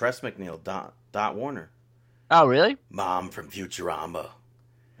 Yeah, Tress MacNeille, Dot Warner. Oh, really? Mom from Futurama.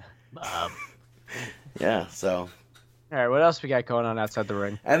 Mom. Yeah, so All right, what else we got going on outside the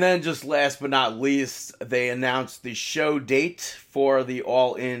ring? And then just last but not least, they announced the show date for the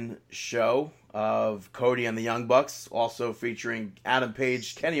All In show of Cody and the Young Bucks, also featuring Adam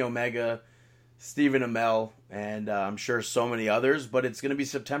Page, Kenny Omega, Stephen Amell, and I'm sure so many others, but it's going to be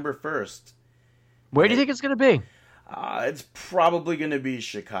September 1st. Where do you think it's going to be? It's probably going to be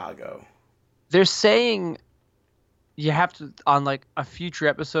Chicago. They're saying you have to, on like a future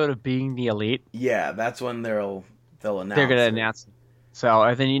episode of Being the Elite. Yeah, that's when they'll announce. They're going to announce it. So,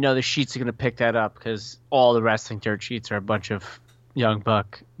 and then the sheets are going to pick that up because all the wrestling dirt sheets are a bunch of Young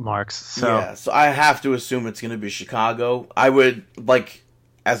Buck marks. So. Yeah, so I have to assume it's going to be Chicago. I would,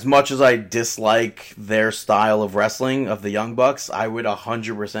 as much as I dislike their style of wrestling, of the Young Bucks, I would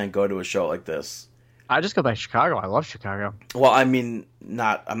 100% go to a show like this. I just go by Chicago. I love Chicago. Well, I mean,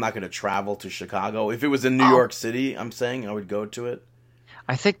 I'm not going to travel to Chicago. If it was in New York City, I'm saying I would go to it.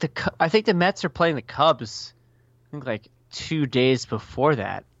 I think the Mets are playing the Cubs. I think 2 days before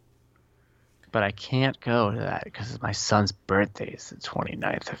that. But I can't go to that because it's my son's birthday. It's the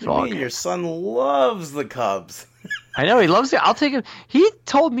 29th of August. Your son loves the Cubs. I know, he loves it. I'll take him. He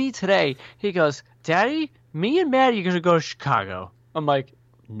told me today, he goes, Daddy, me and Maddie are going to go to Chicago. I'm like,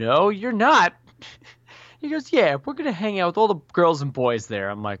 no, you're not. He goes, yeah, we're going to hang out with all the girls and boys there.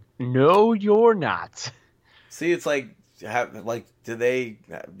 I'm like, no, you're not. See, it's you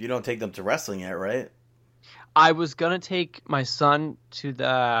don't take them to wrestling yet, right? I was going to take my son to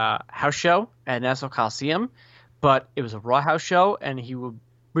the house show at Nassau Coliseum, but it was a Raw house show, and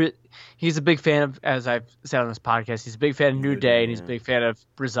he's a big fan of, as I've said on this podcast, he's a big fan of New Day, and he's a big fan of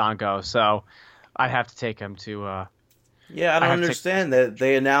Breezango, so I'd have to take him to... yeah, I don't understand that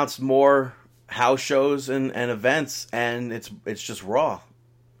they announced more house shows and events, and it's just Raw.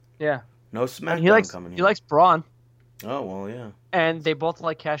 Yeah. No SmackDown coming in. He likes Braun. Oh, well, yeah. And they both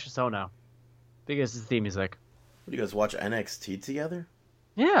like Cassius Ohno. Because his theme music. What, you guys watch NXT together?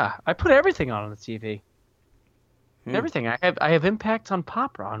 Yeah, I put everything on the TV. Everything. I have Impact on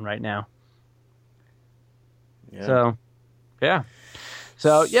Pop on right now. Yeah. So, yeah.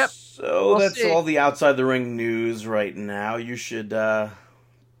 So, yep. So that's all the outside the ring news right now. You should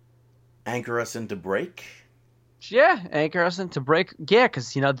anchor us into break. Yeah, anchor us into break. Yeah,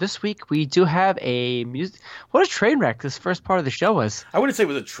 because, this week we do have a music... What a train wreck this first part of the show was. I wouldn't say it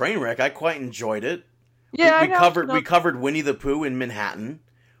was a train wreck. I quite enjoyed it. Yeah, we covered Winnie the Pooh in Manhattan.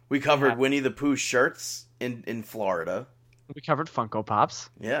 We covered Winnie the Pooh shirts in Florida. We covered Funko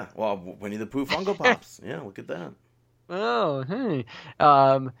Pops. Yeah, well, Winnie the Pooh Funko Pops. Yeah, look at that. Oh, hey.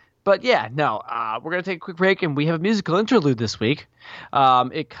 But yeah, no, we're going to take a quick break, and we have a musical interlude this week.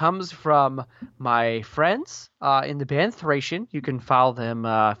 It comes from my friends in the band Thracian. You can follow them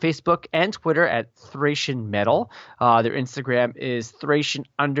Facebook and Twitter at Thracian Metal. Their Instagram is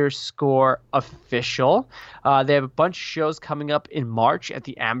Thracian_official. They have a bunch of shows coming up in March at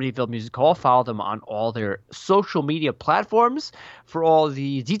the Amityville Music Hall. Follow them on all their social media platforms for all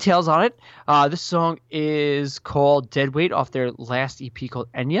the details on it. This song is called Deadweight off their last EP called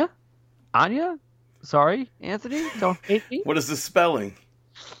Anya? Sorry, Anthony. Don't hate me. What is the spelling?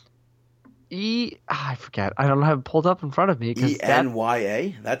 I forget. I don't have it pulled up in front of me.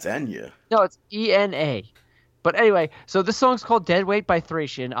 Enya? That's Enya. No, it's ENA. But anyway, so this song's called Deadweight by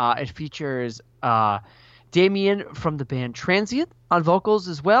Thracian. It features Damien from the band Transient on vocals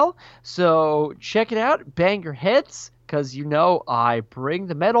as well. So check it out. Bang your heads. Because I bring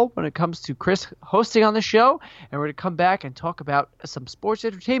the metal when it comes to Chris hosting on the show. And we're going to come back and talk about some sports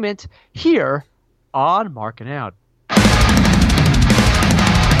entertainment here on Markin Out.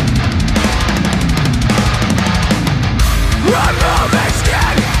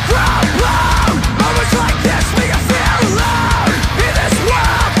 Moments like this make us feel alone in this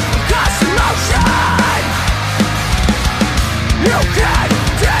world of constant motion. You can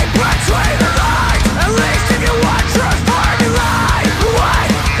take between the lines, at least if you want truth for your life.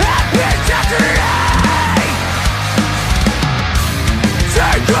 What happens after today?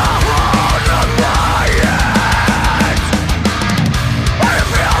 Take a hold of my hand. I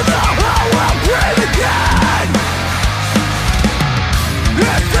feel the whole world breathe again.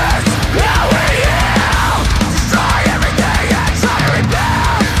 Is this how we heal? Destroy everything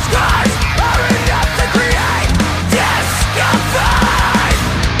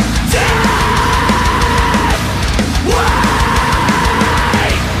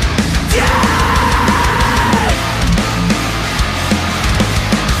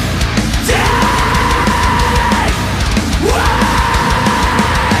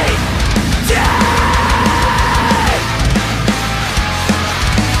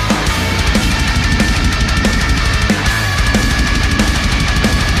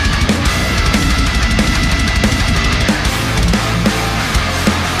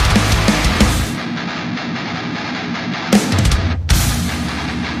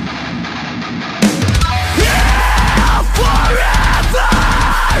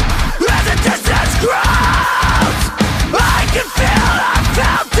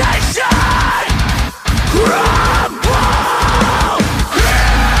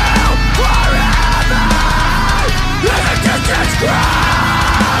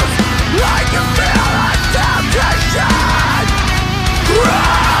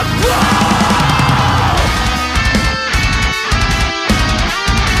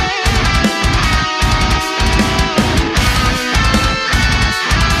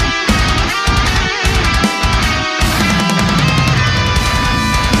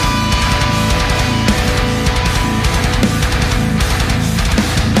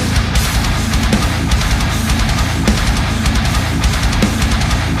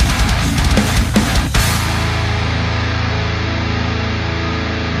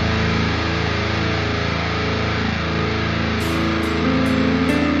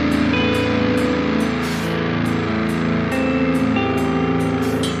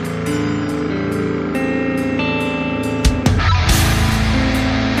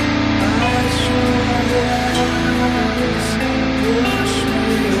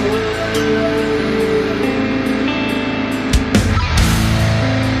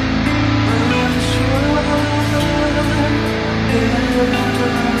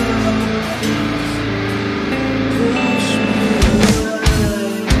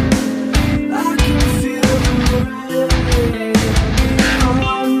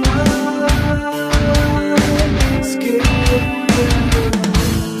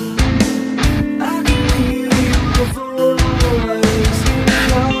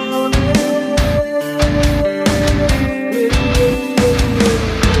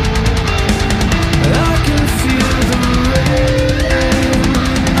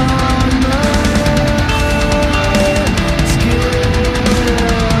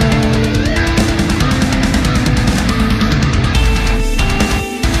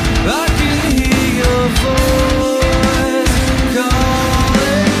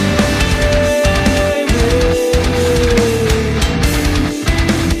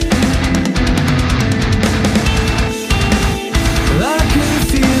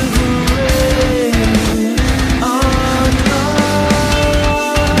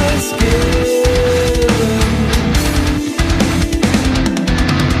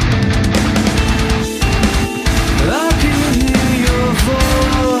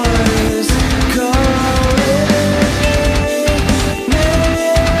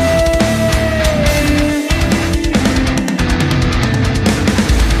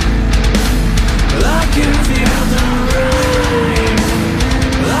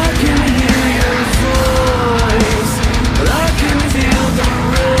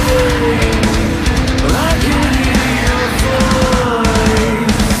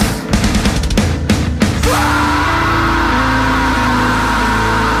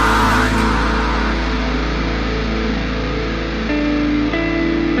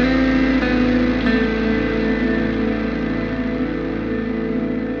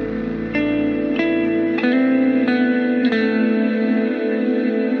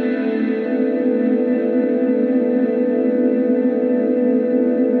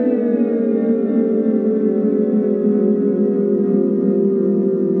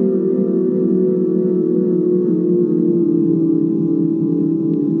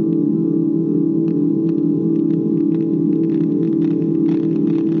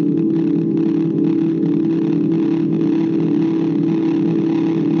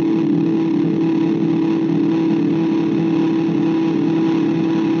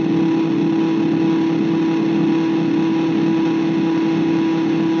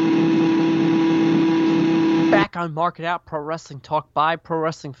on Markin Out, Pro Wrestling Talk by Pro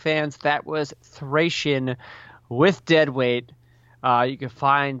Wrestling Fans. That was Thracian with Deadweight. You can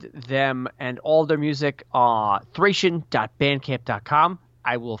find them and all their music on thracian.bandcamp.com.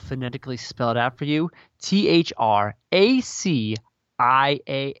 I will phonetically spell it out for you.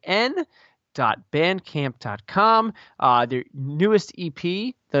 THRACIAN.bandcamp.com. Their newest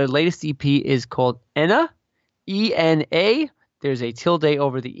EP, their latest EP is called ENA, ENA. There's a tilde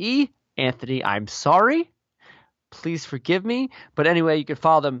over the E. Anthony, I'm sorry. Please forgive me. But anyway, you can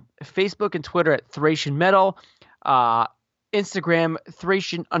follow them Facebook and Twitter at Thracian Metal. Instagram,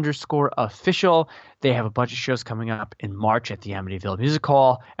 Thracian_official. They have a bunch of shows coming up in March at the Amityville Music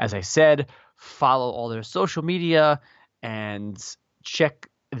Hall. As I said, follow all their social media and check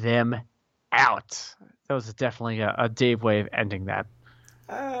them out. That was definitely a Dave way of ending that.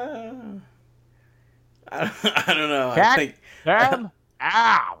 I don't know. Check them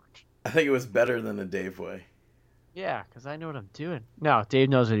out. I think it was better than a Dave way. Yeah, because I know what I'm doing. No, Dave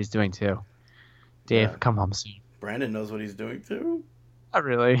knows what he's doing too. Dave, come home soon. Brandon knows what he's doing too. Not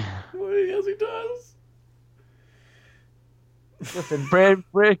really. Well, yes, he does. Listen, Brandon,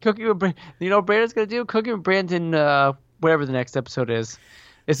 cooking with Brandon. You know what Brandon's gonna do? Cooking with Brandon. Whatever the next episode is,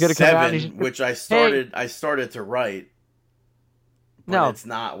 gonna come out. Which I started. Hey. I started to write. But no, it's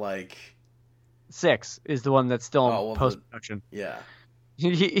not like 6 is the one that's still in post production. Yeah.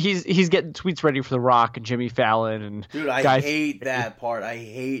 He's getting tweets ready for The Rock and Jimmy Fallon and dude, I hate that part. I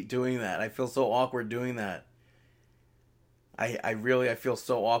hate doing that. I feel so awkward doing that. I feel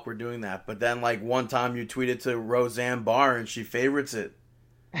so awkward doing that. But then, like, one time you tweeted to Roseanne Barr and she favorites it.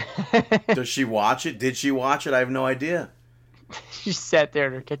 Does she watch it? Did she watch it? I have no idea. She sat there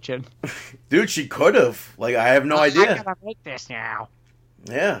in her kitchen. Dude, she could have. Like, I have no idea. I gotta make this now.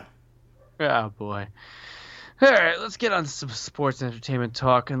 Yeah. Oh, boy. All right, let's get on some sports entertainment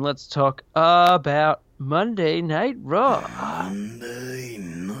talk, and let's talk about Monday Night Raw. Monday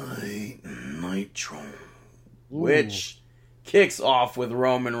Night Nitro. Which kicks off with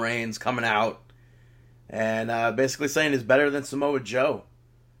Roman Reigns coming out and basically saying he's better than Samoa Joe.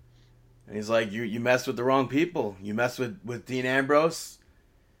 And he's like, you messed with the wrong people. You messed with Dean Ambrose.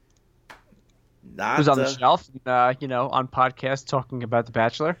 Who's on the shelf, on podcast talking about The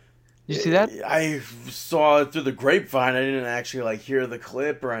Bachelor. Did you see that? I saw it through the grapevine. I didn't actually hear the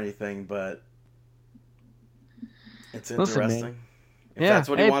clip or anything, but it's interesting. Listen, if that's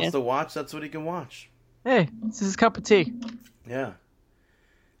what he wants to watch, that's what he can watch. Hey, this is his cup of tea. Yeah.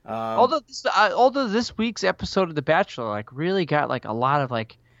 Although this week's episode of The Bachelor really got a lot of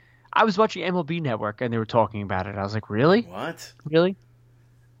I was watching MLB Network and they were talking about it. I was like, really? What? Really?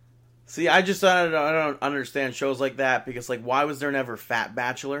 See, I don't understand shows like that because why was there never Fat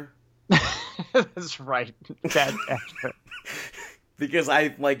Bachelor? That's right, Fat Bachelor. Because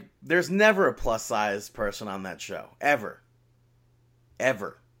there's never a plus size person on that show ever.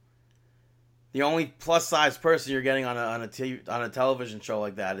 The only plus size person you're getting on a television show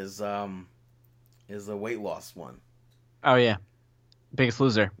like that is the weight loss one. Oh yeah, Biggest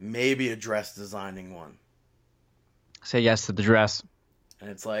Loser. Maybe a dress designing one. Say Yes to the Dress. And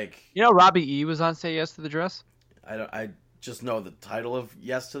it's Robbie E was on Say Yes to the Dress. I just know the title of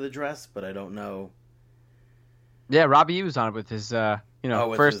Yes to the Dress, but I don't know. Yeah, Robbie E was on it with his first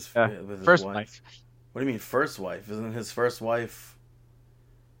wife. wife. What do you mean first wife? Isn't his first wife?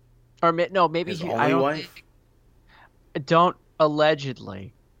 Or no, maybe his only wife? Don't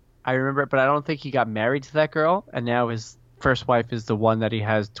allegedly. I remember it, but I don't think he got married to that girl, and now his first wife is the one that he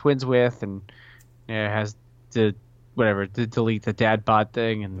has twins with, and has to delete the dad bod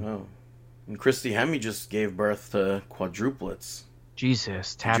thing. And Christy Hemme just gave birth to quadruplets.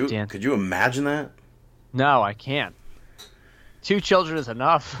 Jesus, tap dance. Could you imagine that? No, I can't. 2 children is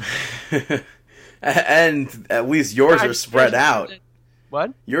enough. And at least yours are spread out.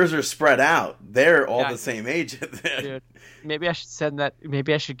 What? Yours are spread out. They're all the same age. Dude, maybe I should send that.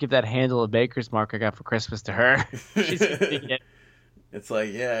 Maybe I should give that handle of Baker's Mark I got for Christmas to her. She's it. It's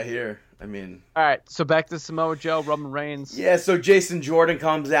here. I mean. All right, so back to Samoa Joe, Roman Reigns. Yeah, so Jason Jordan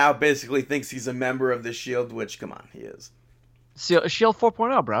comes out, basically thinks he's a member of the Shield, which, come on, he is. Shield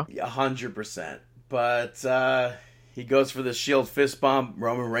 4.0, bro. Yeah, 100%. But he goes for the Shield fist bump.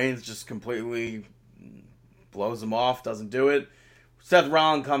 Roman Reigns just completely blows him off, doesn't do it. Seth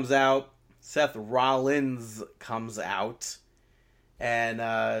Rollins comes out.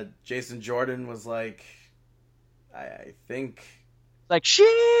 And Jason Jordan was like, I think...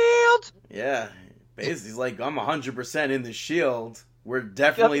 Shield! Yeah. Basically, he's like, I'm 100% in the Shield. We're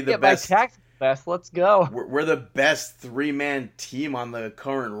definitely the best. Let's go. We're the best 3-man team on the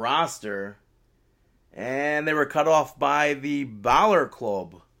current roster. And they were cut off by the Balor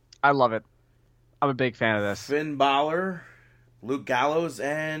Club. I love it. I'm a big fan of this. Finn Balor, Luke Gallows,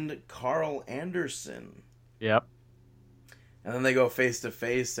 and Carl Anderson. Yep. And then they go face to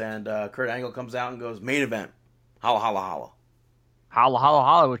face, and Kurt Angle comes out and goes, main event. Holla, holla, holla. Holla, holla,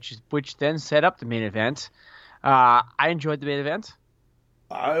 holla, which then set up the main event. I enjoyed the main event.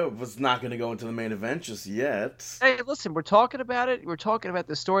 I was not going to go into the main event just yet. Hey, listen, we're talking about it. We're talking about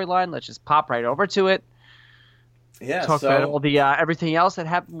the storyline. Let's just pop right over to it. Yeah, Talk about all the everything else that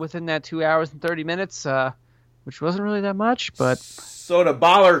happened within that 2 hours and 30 minutes, which wasn't really that much, but... So the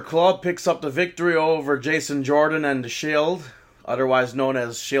Balor Club picks up the victory over Jason Jordan and the Shield, otherwise known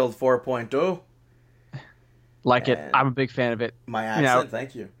as Shield 4.0. Like it. I'm a big fan of it. My accent,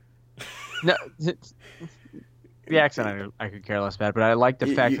 thank you. No, the accent I could care less about, but I like the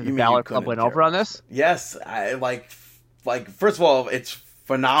fact that the Balor Club went over on this. Yes, I like first of all, it's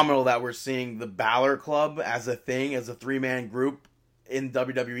phenomenal that we're seeing the Balor Club as a thing, as a 3-man group in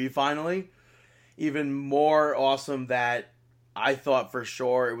WWE finally. Even more awesome that I thought for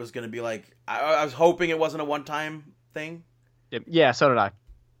sure it was going to be like, I was hoping it wasn't a one-time thing. Yeah, so did I.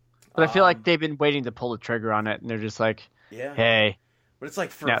 But I feel like they've been waiting to pull the trigger on it, and they're just like, yeah. Hey. But it's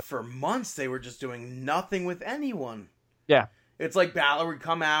like for months they were just doing nothing with anyone. Yeah. It's like Balor would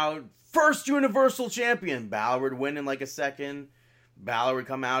come out, first Universal Champion. Balor would win in like a second. Balor would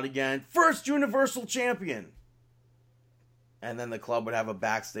come out again, first Universal Champion. And then the club would have a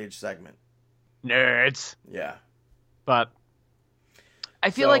backstage segment. Nerds. Yeah. But I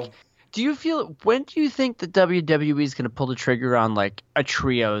feel when do you think the WWE is going to pull the trigger on like a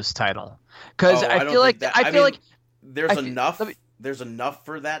trios title? Because I feel like there's enough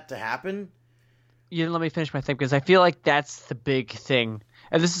for that to happen. You didn't let me finish my thing, because I feel like that's the big thing.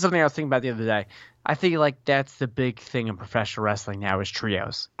 And this is something I was thinking about the other day. I feel like that's the big thing in professional wrestling now is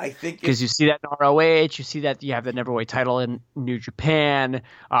trios. I think because you see that in ROH, you see that you have the Neverweight title in New Japan.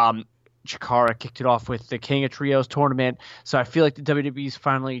 Chikara kicked it off with the King of Trios tournament. So I feel like the WWE is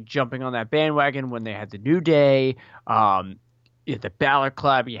finally jumping on that bandwagon when they had the New Day, you had the Balor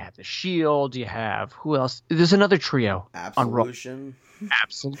Club, you have the Shield, you have who else? There's another trio. Absolution.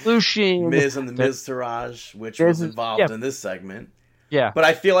 Miz and the Miztourage, which was involved in this segment. Yeah. But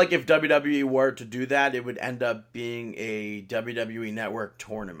I feel like if WWE were to do that, it would end up being a WWE Network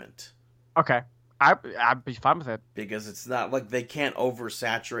tournament. Okay. I'd be fine with it. Because it's not like they can't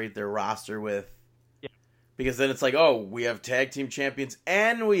oversaturate their roster with... Yeah. Because then it's like, oh, we have tag team champions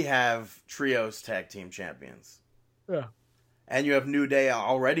and we have trios tag team champions. Yeah. And you have New Day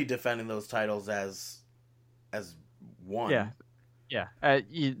already defending those titles as one. Yeah. Yeah.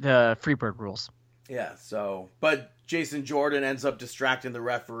 The Freebird rules. Yeah, so... But Jason Jordan ends up distracting the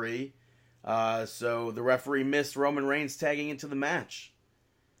referee. So the referee missed Roman Reigns tagging into the match.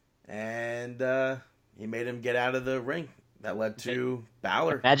 And he made him get out of the ring. That led to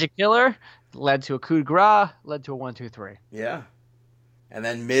Balor. Magic Killer led to a coup de grace, led to a 1-2-3. Yeah. And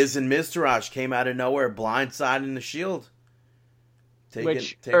then Miz and Miztourage came out of nowhere, blindsiding the Shield.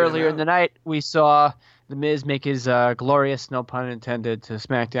 Which earlier in the night, we saw The Miz make his glorious, no pun intended, to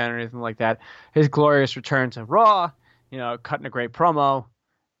SmackDown or anything like that. His glorious return to Raw, cutting a great promo,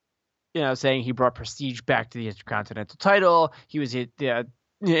 saying he brought prestige back to the Intercontinental title. He was the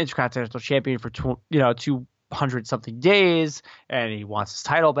Intercontinental Champion for 200-something days, and he wants his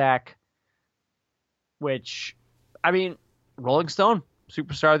title back. Which, I mean, Rolling Stone,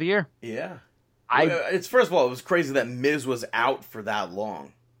 Superstar of the Year. Yeah. It's first of all, it was crazy that Miz was out for that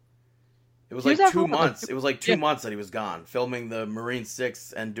long. It was like 2 months. It was like 2 months that he was gone, filming the Marine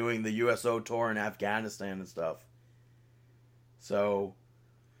 6 and doing the USO tour in Afghanistan and stuff. So,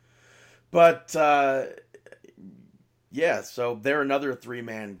 but yeah, so they're another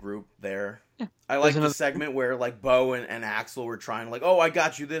 3-man group there. Yeah. I like the segment where like Bo and Axel were trying like, oh, I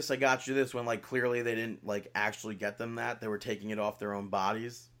got you this, when like clearly they didn't like actually get them that. They were taking it off their own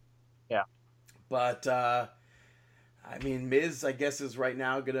bodies. Yeah. But, I mean, Miz, I guess, is right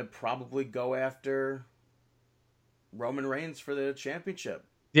now going to probably go after Roman Reigns for the championship.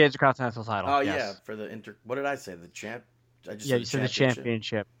 The Intercontinental title. Oh, yes. Yeah, for the what did I say? The champ? You said the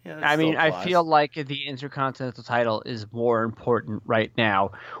championship. Yeah, I mean, I feel like the Intercontinental title is more important right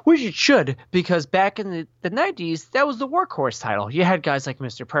now, which it should, because back in the 90s, that was the workhorse title. You had guys like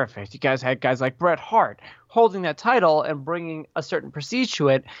Mr. Perfect. You guys had guys like Bret Hart holding that title and bringing a certain prestige to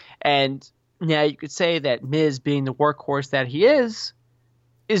it, and now you could say that Miz, being the workhorse that he is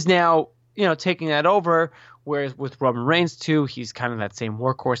now, taking that over, whereas with Roman Reigns too, he's kind of that same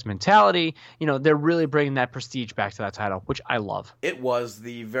workhorse mentality. They're really bringing that prestige back to that title, which I love. It was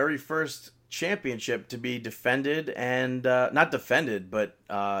the very first championship to be defended and, not defended, but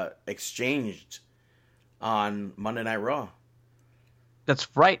exchanged on Monday Night Raw. That's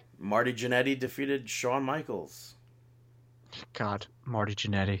right. Marty Jannetty defeated Shawn Michaels God, Marty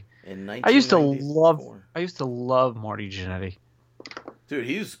Jannetty. in I used to 1994. love Marty Jannetty. Dude,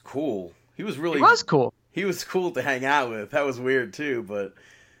 he's cool. He was Cool. He was cool to hang out with. That was weird too, but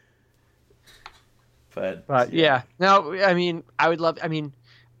yeah. No, I mean, I would love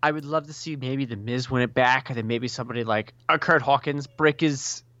to see maybe the Miz win it back, and then maybe somebody like Kurt Hawkins break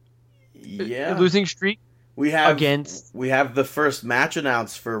his losing streak. We have the first match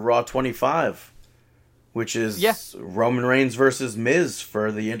announced for Raw 25, which is Roman Reigns versus Miz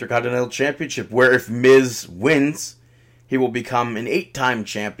for the Intercontinental Championship, where if Miz wins, he will become an 8-time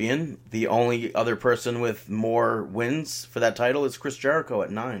champion. The only other person with more wins for that title is Chris Jericho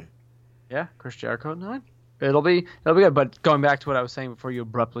at 9. Yeah, Chris Jericho at 9. It'll be good. But going back to what I was saying before you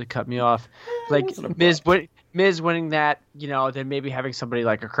abruptly cut me off, like Miz winning that, then maybe having somebody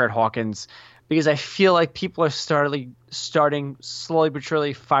like a Kurt Hawkins, because I feel like people are starting slowly but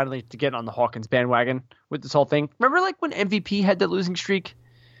surely finally to get on the Hawkins bandwagon with this whole thing. Remember like when MVP had the losing streak?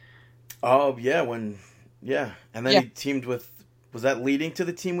 Oh, yeah, and then he teamed with, was that leading to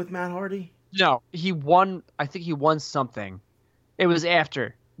the team with Matt Hardy? No, he won. I think he won something. It was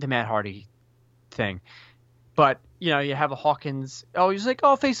after the Matt Hardy thing. But, you have a Hawkins. Oh, he's like,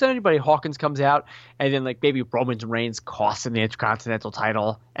 face anybody. Hawkins comes out, and then, like, maybe Roman Reigns costs him the Intercontinental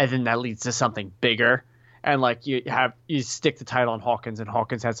title, and then that leads to something bigger. And, like, you stick the title on Hawkins, and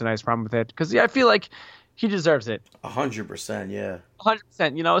Hawkins has a nice problem with it. Because I feel like he deserves it. 100%, yeah.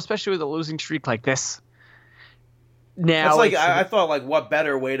 100%, especially with a losing streak like this. Now, it's like, I thought, like, what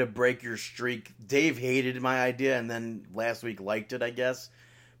better way to break your streak? Dave hated my idea, and then last week liked it, I guess.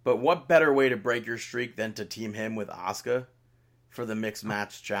 But what better way to break your streak than to team him with Asuka for the mixed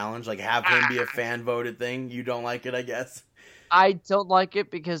match challenge? Like, have him be a fan-voted thing? You don't like it, I guess? I don't like it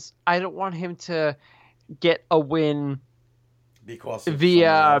because I don't want him to get a win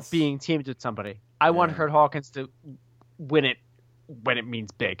via being teamed with somebody. I want Kurt Hawkins to win it when it means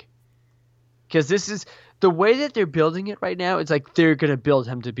big. Because this is the way that they're building it right now. It's like they're going to build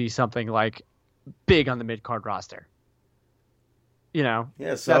him to be something like big on the mid-card roster. Yeah,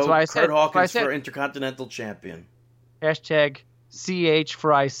 so that's why I said Kurt Hawkins for Intercontinental Champion. Hashtag CH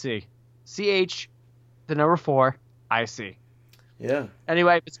for IC. CH, the number 4, IC. Yeah.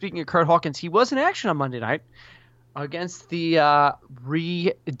 Anyway, but speaking of Kurt Hawkins, he was in action on Monday night against the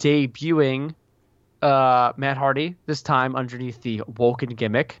re-debuting Matt Hardy, this time underneath the Woken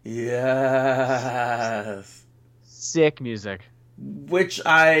gimmick. Yes. Sick music. Which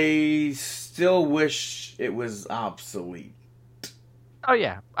I still wish it was obsolete. Oh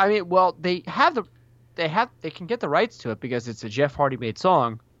yeah, I mean, well, they can get the rights to it because it's a Jeff Hardy made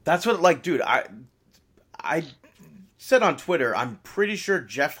song. That's what, like, dude, I said on Twitter, I'm pretty sure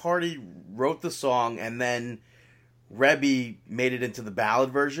Jeff Hardy wrote the song and then Rebby made it into the ballad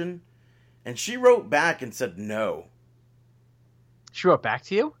version, and she wrote back and said no. She wrote back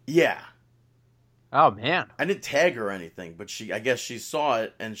to you? Yeah. Oh man, I didn't tag her or anything, but I guess she saw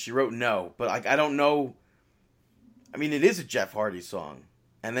it and she wrote no. But like, I don't know. I mean, it is a Jeff Hardy song.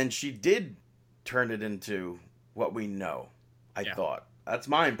 And then she did turn it into what we know, I thought. That's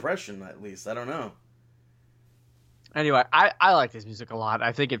my impression, at least. I don't know. Anyway, I like this music a lot.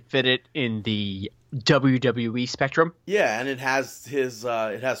 I think it fit it in the WWE spectrum. Yeah, and it has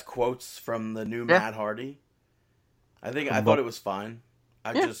it has quotes from the new Matt Hardy. I thought it was fine.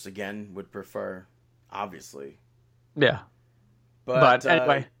 I just, again, would prefer, obviously. Yeah. But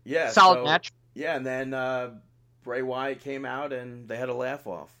anyway, solid match. Yeah, and then Bray Wyatt came out and they had a laugh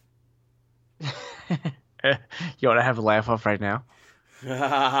off. You want to have a laugh off right now?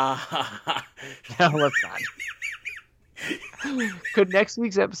 No, let's not. Could next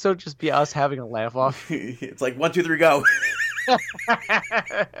week's episode just be us having a laugh off? It's like 1, 2, 3, go.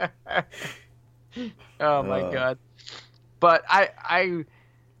 Oh my god! But I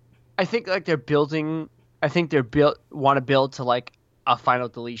think like they're building. I think want to build to like a final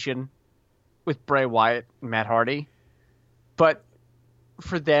deletion with Bray Wyatt and Matt Hardy, but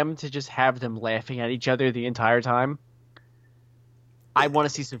for them to just have them laughing at each other the entire time, I want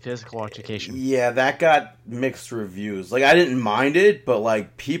to see some physical altercation. Yeah, that got mixed reviews. Like, I didn't mind it, but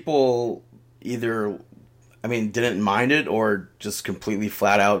like people didn't mind it or just completely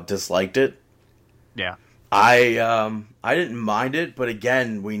flat out disliked it. Yeah. I didn't mind it, but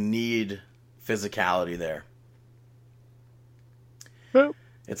again, we need physicality there.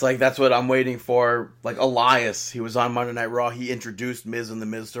 It's like, that's what I'm waiting for. Like, Elias, he was on Monday Night Raw. He introduced Miz and the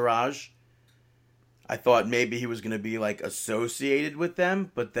Miztourage. I thought maybe he was going to be, like, associated with them,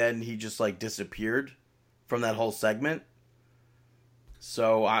 but then he just, like, disappeared from that whole segment.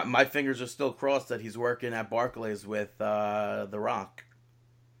 So, my fingers are still crossed that he's working at Barclays with The Rock.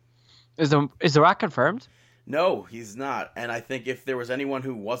 The Rock confirmed? No, he's not. And I think if there was anyone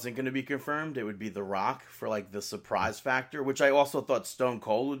who wasn't going to be confirmed, it would be The Rock for like the surprise factor, which I also thought Stone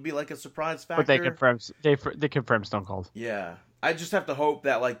Cold would be like a surprise factor. But they confirmed Stone Cold. Yeah. I just have to hope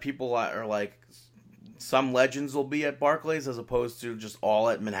that like people are like some legends will be at Barclays as opposed to just all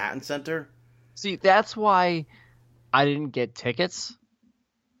at Manhattan Center. See, that's why I didn't get tickets,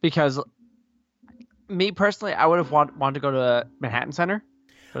 because me personally, I would have wanted to go to Manhattan Center,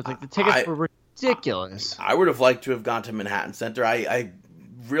 but like the tickets were ridiculous. I would have liked to have gone to Manhattan Center. I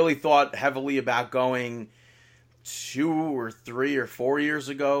really thought heavily about going 2 or 3 or 4 years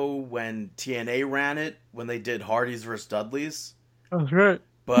ago when TNA ran it, when they did Hardy's versus Dudley's. Oh, right.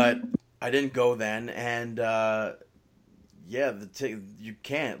 But I didn't go then, and you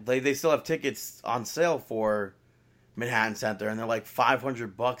can't. They still have tickets on sale for Manhattan Center, and they're like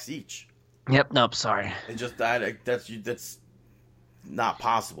 $500 each. Yep. Nope. Sorry. It just that's not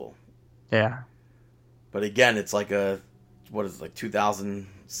possible. Yeah. But again, it's like what is it, like 2,000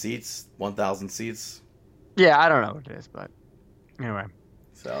 seats, 1,000 seats. Yeah, I don't know what it is, but anyway.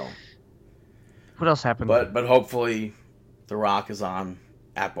 So. What else happened? But hopefully, The Rock is on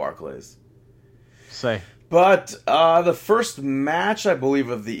at Barclays. Say. But the first match, I believe,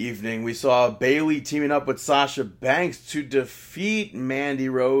 of the evening, we saw Bayley teaming up with Sasha Banks to defeat Mandy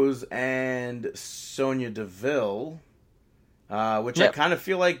Rose and Sonya Deville, which I kind of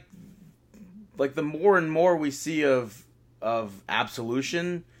feel like the more and more we see of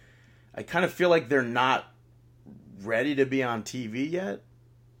Absolution, I kind of feel like they're not ready to be on TV yet.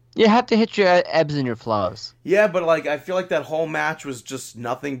 You have to hit your ebbs and your flows. Yeah, but like I feel like that whole match was just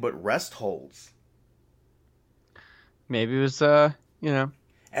nothing but rest holds. Maybe it was, And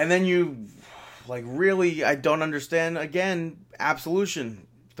then you, like, really, I don't understand, again, Absolution.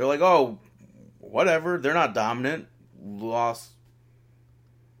 They're like, oh, whatever, they're not dominant. Loss.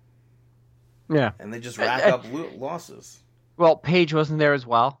 Yeah. And they just rack up losses. Well, Paige wasn't there as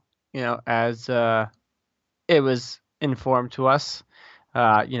well, as it was informed to us.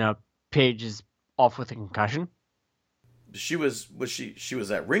 Paige is off with a concussion. She was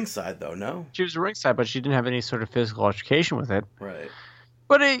at ringside though, no? She was at ringside, but she didn't have any sort of physical education with it. Right.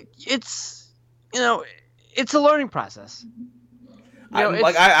 But it's a learning process.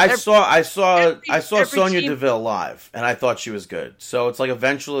 I saw Sonya team, Deville live, and I thought she was good. So it's like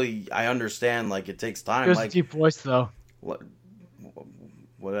eventually I understand like it takes time. There's a deep voice though.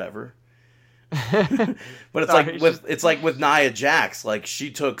 Whatever. But it's like with Nia Jax, like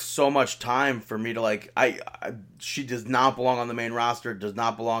she took so much time for me to like she does not belong on the main roster, does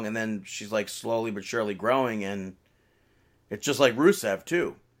not belong, and then she's like slowly but surely growing, and it's just like Rusev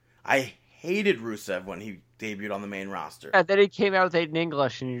too. I hated Rusev when he debuted on the main roster. And then he came out with Aiden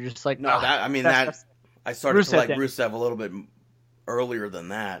English, and you're just like, I started to like Rusev a little bit earlier than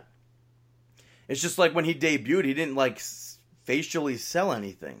that. It's just like when he debuted, he didn't like facially sell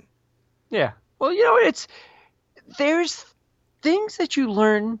anything. Yeah. Well, there's things that you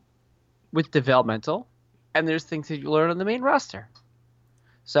learn with developmental, and there's things that you learn on the main roster.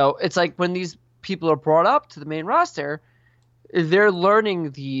 So it's like when these people are brought up to the main roster, they're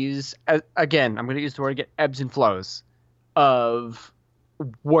learning these, again, I'm going to use the word again, ebbs and flows of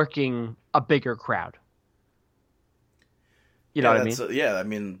working a bigger crowd. You know what I mean? I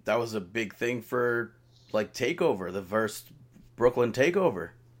mean, that was a big thing for like TakeOver, the first Brooklyn TakeOver.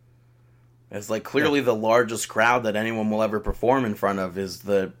 It's like clearly the largest crowd that anyone will ever perform in front of is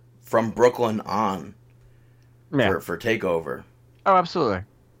from Brooklyn on for TakeOver. Oh, absolutely.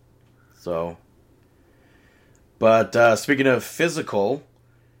 So, but speaking of physical,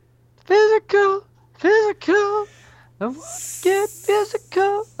 get physical.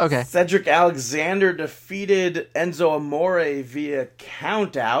 Okay. Cedric Alexander defeated Enzo Amore via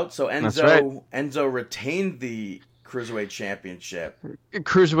countout. So Enzo retained the Cruiserweight Championship.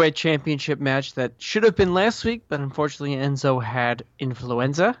 Cruiserweight Championship match that should have been last week, but unfortunately Enzo had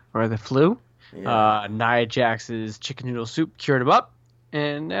influenza, or the flu. Yeah. Nia Jax's chicken noodle soup cured him up,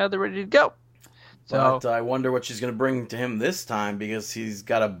 and now they're ready to go. But I wonder what she's going to bring to him this time, because he's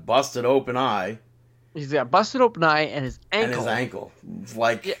got a busted open eye. He's got a busted open eye and his ankle.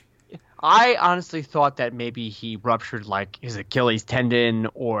 I honestly thought that maybe he ruptured like his Achilles tendon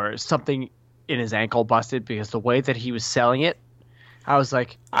or something in his ankle busted, because the way that he was selling it, I was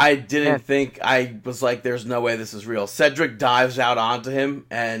like... I was like, there's no way this is real. Cedric dives out onto him,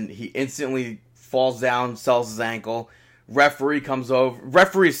 and he instantly falls down, sells his ankle. Referee comes over.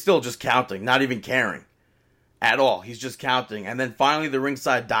 Referee's still just counting, not even caring at all. He's just counting. And then finally the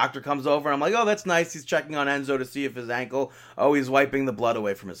ringside doctor comes over, and I'm like, oh, that's nice. He's checking on Enzo to see if his ankle... Oh, he's wiping the blood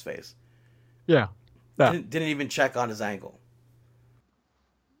away from his face. Yeah. Didn't even check on his ankle.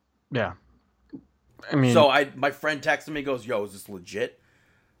 Yeah. I mean, So my friend texted me, goes, "Yo, is this legit?"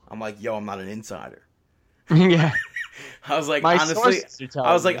 I'm like, "Yo, I'm not an insider." yeah. I was like, My honestly, sources are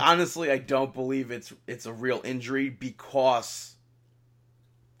telling me. honestly, I don't believe it's a real injury because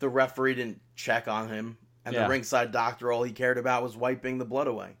the referee didn't check on him, and the ringside doctor, all he cared about was wiping the blood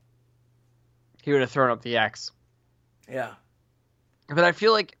away. He would have thrown up the X. Yeah. But I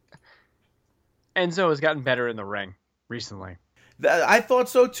feel like Enzo has gotten better in the ring recently. I thought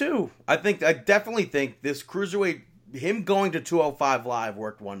so too. I definitely think this cruiserweight, him going to 205 Live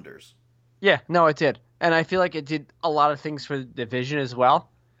worked wonders. Yeah, no, it did. And I feel like it did a lot of things for the division as well.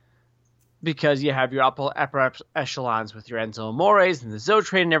 Because you have your upper echelons with your Enzo Amores and the Zo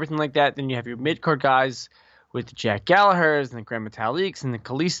Train and everything like that. Then you have your mid-card guys with the Jack Gallagher's and the Grand Metaliks and the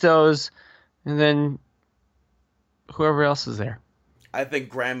Kalistos. And then whoever else is there. I think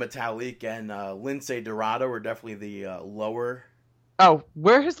Grand Metalik and Lince Dorado are definitely the lower. Oh,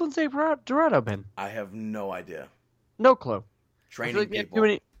 where has Lince Dorado been? I have no idea. No clue. Training like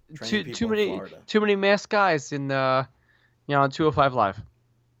people. Too many masked guys in on 205 Live.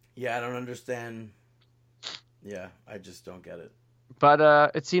 Yeah, I don't understand. Yeah, I just don't get it.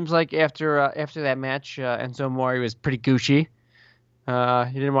 But it seems like after that match, Enzo Amore was pretty Gucci.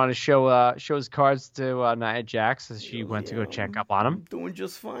 He didn't want to show his cards to Nia Jax as she went to go check up on him. I'm doing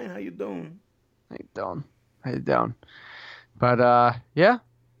just fine. How you doing? How you doing? But yeah.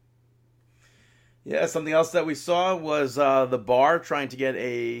 Yeah, something else that we saw was the Bar trying to get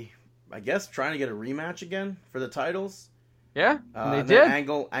a rematch again for the titles. Yeah, and they did.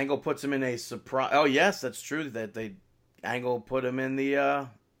 Angle puts him in a surprise. Oh yes, that's true. That Angle put him in the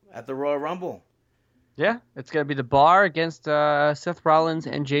at the Royal Rumble. Yeah, it's gonna be the Bar against Seth Rollins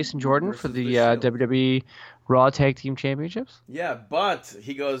and Jason Jordan for the WWE Raw Tag Team Championships. Yeah, but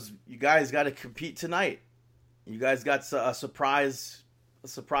he goes, "You guys got to compete tonight. You guys got a surprise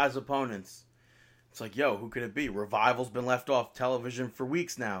opponents." It's like, yo, who could it be? Revival's been left off television for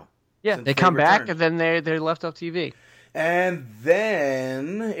weeks now. Yeah, they come back and then they're left off TV. And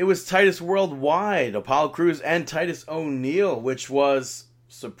then it was Titus Worldwide, Apollo Crews and Titus O'Neil, which was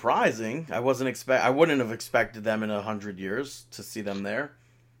surprising. I wouldn't have expected them in 100 years to see them there,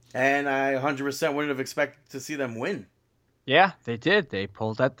 and I 100% wouldn't have expected to see them win. Yeah, they did. They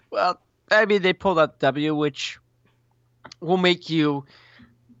pulled that. Well, I mean, they pulled that W, which will make you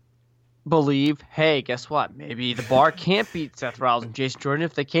believe, hey, guess what? Maybe the Bar can't beat Seth Rollins and Jason Jordan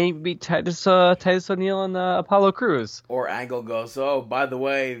if they can't even beat Titus O'Neil and Apollo Crews. Or Angle goes, oh, by the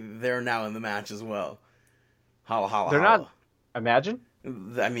way, they're now in the match as well. Holla, holla, they're holla. not. Imagine.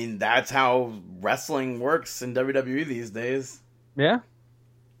 I mean, that's how wrestling works in WWE these days. Yeah.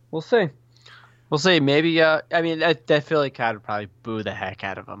 We'll see. Maybe, I mean, that Philly cat would probably boo the heck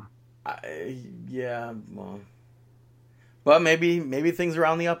out of him. Yeah, well. But maybe things are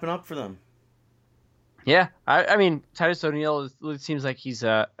on the up and up for them. Yeah, I mean, Titus O'Neil seems like he's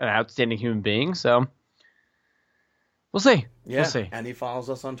an outstanding human being, so we'll see. Yeah, we'll see. And he follows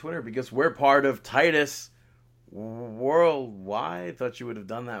us on Twitter because we're part of Titus Worldwide. Thought you would have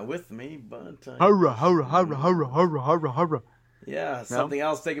done that with me, but... Hurrah. Yeah, something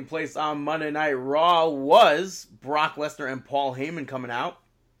else taking place on Monday Night Raw was Brock Lesnar and Paul Heyman coming out,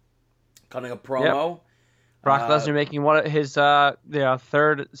 cutting a promo. Yep. Brock Lesnar making one of his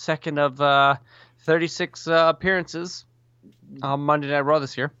second of 36 appearances on Monday Night Raw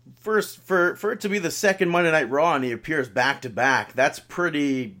this year. First, for it to be the second Monday Night Raw and he appears back to back, that's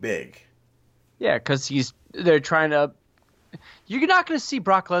pretty big. Yeah, because they're trying to. You're not going to see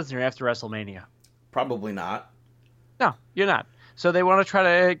Brock Lesnar after WrestleMania. Probably not. No, you're not. So they want to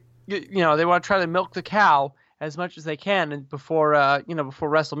try to milk the cow as much as they can before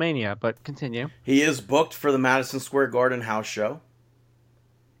WrestleMania. But continue. He is booked for the Madison Square Garden house show.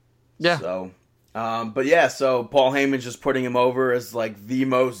 Yeah. So, so Paul Heyman's just putting him over as like the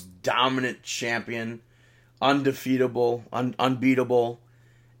most dominant champion, undefeatable, unbeatable,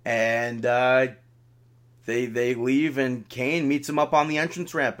 and they leave and Kane meets him up on the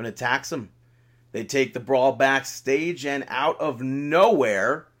entrance ramp and attacks him. They take the brawl backstage and out of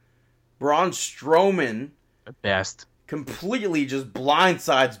nowhere, Braun Strowman. Best. Completely just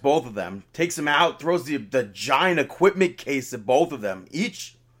blindsides both of them. Takes them out, throws the giant equipment case at both of them.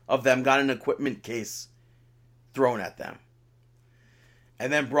 Each of them got an equipment case thrown at them.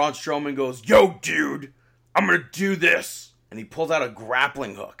 And then Braun Strowman goes, yo, dude, I'm going to do this. And he pulls out a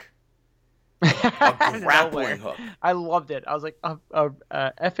grappling hook. A grappling hook. I loved it. I was like, a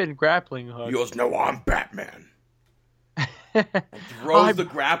effing grappling hook. He goes, no, I'm Batman. And throws the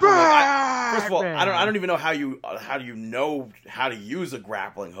grappling hook. First of all, I don't even know how you know how to use a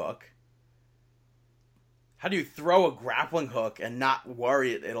grappling hook. How do you throw a grappling hook and not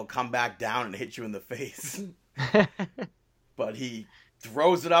worry it'll come back down and hit you in the face? But he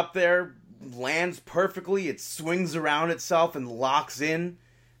throws it up there, lands perfectly, it swings around itself and locks in,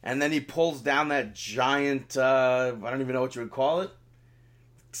 and then he pulls down that giant, I don't even know what you would call it,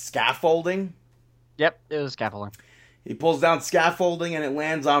 scaffolding? Yep, it was scaffolding. He pulls down scaffolding and it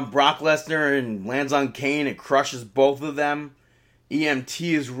lands on Brock Lesnar and lands on Kane. It crushes both of them.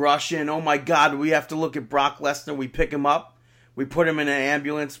 EMT is rushing. Oh my God, we have to look at Brock Lesnar. We pick him up. We put him in an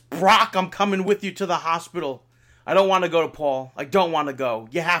ambulance. Brock, I'm coming with you to the hospital. I don't want to go to Paul. I don't want to go.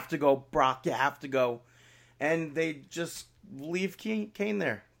 You have to go, Brock. You have to go. And they just leave Kane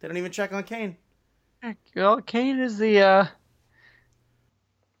there. They don't even check on Kane. Well, Kane is the,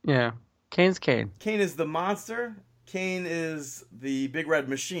 yeah, Kane's Kane. Kane is the monster. Kane is the big red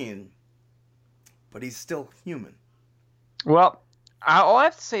machine. But he's still human. Well, all I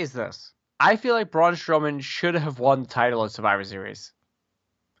have to say is this. I feel like Braun Strowman should have won the title at Survivor Series.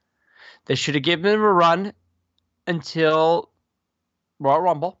 They should have given him a run until Royal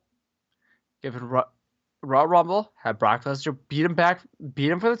Rumble. Given Royal Rumble, have Brock Lesnar beat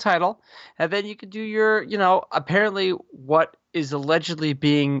him for the title, and then you could do your, apparently what is allegedly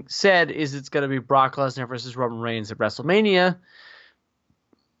being said is it's going to be Brock Lesnar versus Roman Reigns at WrestleMania.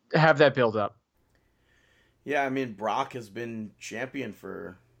 Have that build up. Yeah, I mean, Brock has been champion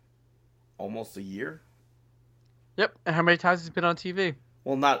for almost a year. Yep, and how many times has he been on TV?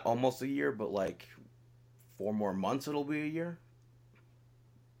 Well, not almost a year, but like 4 more months it'll be a year.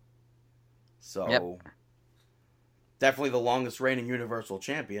 So, definitely the longest reigning Universal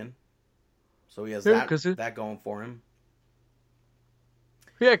Champion. So he has that going for him.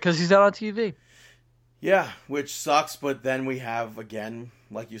 Yeah, because he's not on TV. Yeah, which sucks, but then we have, again,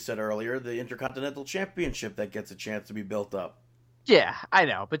 like you said earlier, the Intercontinental Championship that gets a chance to be built up. Yeah, I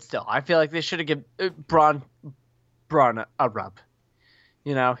know, but still, I feel like they should have given Braun a rub.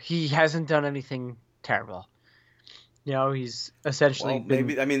 He hasn't done anything terrible. He's essentially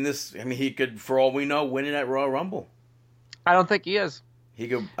he could, for all we know, win it at Royal Rumble. I don't think he is. He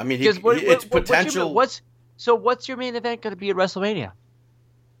could. I mean, it's potential. What's your main event going to be at WrestleMania?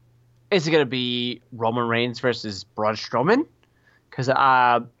 Is it going to be Roman Reigns versus Braun Strowman?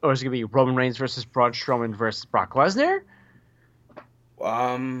 Or is it going to be Roman Reigns versus Braun Strowman versus Brock Lesnar?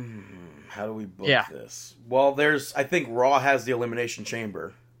 How do we book this? Well, I think Raw has the Elimination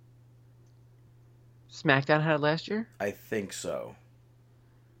Chamber. SmackDown had it last year? I think so.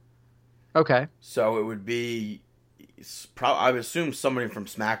 Okay. So it would be, I would assume somebody from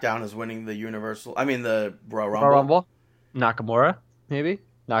SmackDown is winning the the Royal Rumble. Royal Rumble? Nakamura, maybe?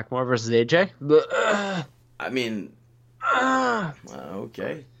 Nakamura versus AJ? I mean,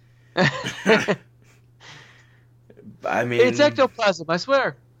 okay. I mean, it's ectoplasm, I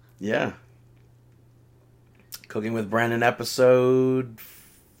swear. Yeah. Cooking with Brandon episode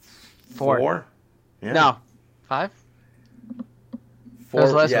 4? Yeah. No. 5?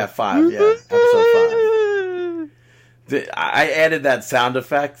 4? Yeah, 5. Yeah, episode 5. I added that sound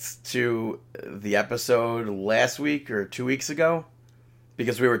effect to the episode last week or 2 weeks ago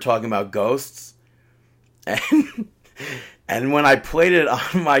because we were talking about ghosts. And when I played it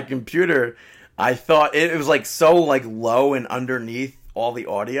on my computer, I thought it was so low and underneath all the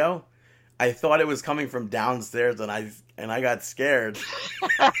audio. I thought it was coming from downstairs, and I got scared.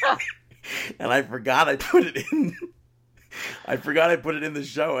 And I forgot I put it in. I forgot I put it in the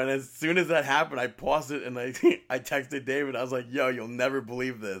show, and as soon as that happened, I paused it and I texted David. I was like, "Yo, you'll never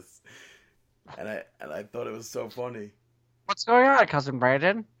believe this," and I thought it was so funny. What's going on, cousin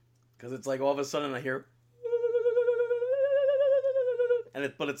Brandon? Because it's all of a sudden I hear,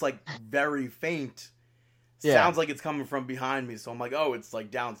 but it's very faint. Yeah. Sounds like it's coming from behind me, so I'm like, oh, it's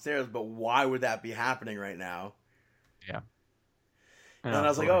downstairs, but why would that be happening right now? Yeah. And I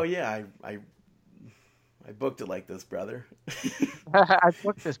was like, oh yeah, I booked it like this, brother. I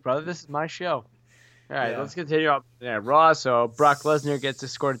booked this, brother. This is my show. All right, let's continue on. Yeah, Raw. So Brock Lesnar gets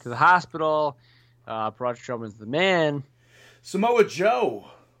escorted to the hospital. Braun Strowman's the man. Samoa Joe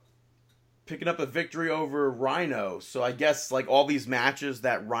picking up a victory over Rhino. So I guess all these matches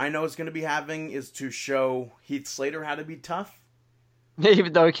that Rhino is going to be having is to show Heath Slater how to be tough.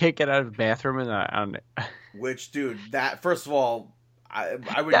 Even though he can't get out of the bathroom Which, dude, that first of all, I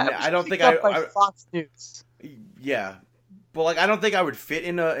don't think I Fox News. Yeah, but I don't think I would fit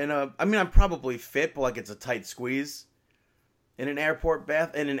in a. I mean, I'm probably fit, but it's a tight squeeze in an airplane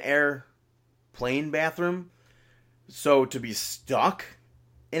bathroom. So to be stuck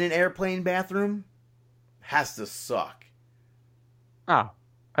in an airplane bathroom has to suck. Oh,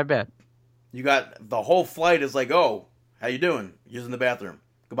 I bet. You got the whole flight is oh, how you doing? Using the bathroom.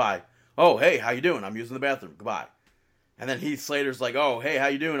 Goodbye. oh, hey, how you doing? I'm using the bathroom. Goodbye. And then Heath Slater's like, oh, hey, how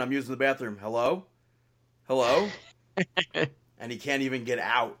you doing? I'm using the bathroom. Hello? Hello? And he can't even get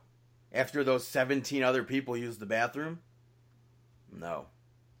out after those 17 other people use the bathroom? No.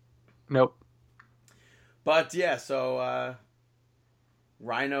 Nope. But, yeah, so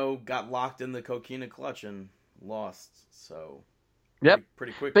Rhino got locked in the coquina clutch and lost. So, yep.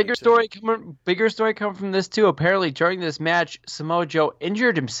 Pretty quickly. Bigger story coming from this, too. Apparently, during this match, Samoa Joe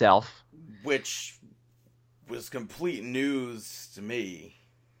injured himself. Which was complete news to me.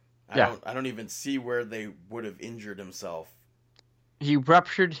 Yeah. I don't even see where they would have injured himself. He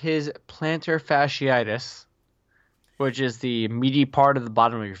ruptured his plantar fasciitis, which is the meaty part of the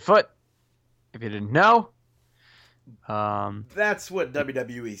bottom of your foot. If you didn't know. That's what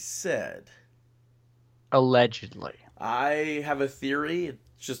WWE said. Allegedly. I have a theory. It's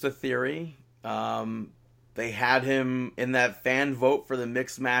just a theory. They had him in that fan vote for the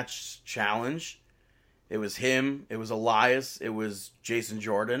mixed match challenge. It was him. It was Elias. It was Jason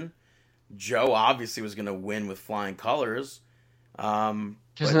Jordan. Joe obviously was going to win with flying colors.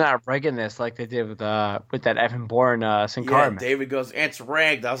 Just not rigging this like they did with that Evan Bourne Sin Cara match. David goes, it's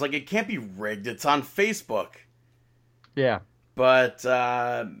rigged. I was like, it can't be rigged. It's on Facebook. Yeah. But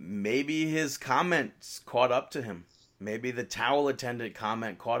maybe his comments caught up to him. Maybe the towel attendant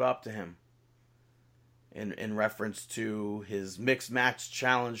comment caught up to him. In reference to his mixed match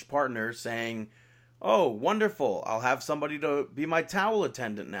challenge partner saying, oh, wonderful, I'll have somebody to be my towel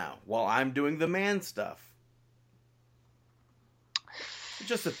attendant now while I'm doing the man stuff.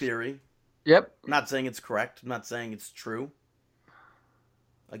 Just a theory. Yep. I'm not saying it's correct. I'm not saying it's true.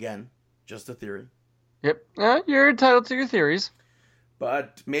 Again, just a theory. Yep. You're entitled to your theories.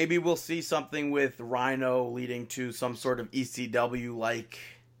 But maybe we'll see something with Rhino leading to some sort of ECW-like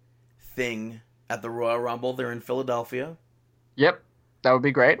thing at the Royal Rumble. They're in Philadelphia. Yep. That would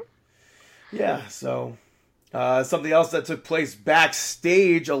be great. Yeah, so something else that took place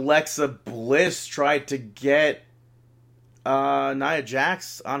backstage, Alexa Bliss tried to get Nia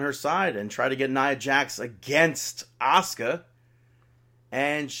Jax on her side and try to get Nia Jax against Asuka.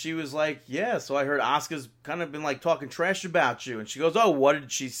 And she was like, yeah, so I heard Asuka's kind of been like talking trash about you. And she goes, oh, what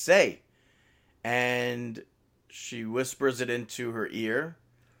did she say? And she whispers it into her ear.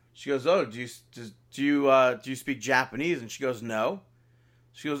 She goes, oh, do you speak Japanese? And she goes, no.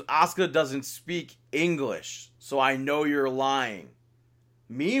 She goes, Asuka doesn't speak English, so I know you're lying.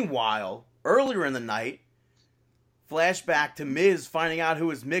 Meanwhile, earlier in the night, flashback to Miz finding out who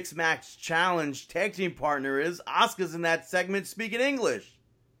his Mixed Match Challenge tag team partner is. Asuka's in that segment speaking English.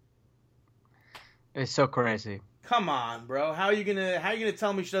 It's so crazy. Come on, bro. How are you gonna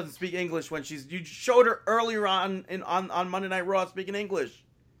tell me she doesn't speak English when you showed her earlier on Monday Night Raw speaking English?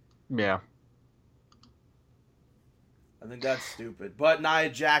 Yeah. I think that's stupid. But Nia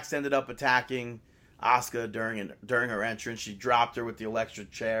Jax ended up attacking Asuka during her entrance. She dropped her with the electric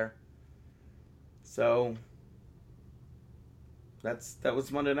chair. So that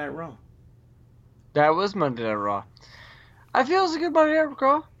was Monday Night Raw. That was Monday Night Raw. I feel it's a good Monday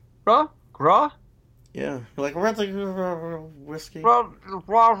Night Raw. Raw? Yeah. Like whiskey. Whiskey,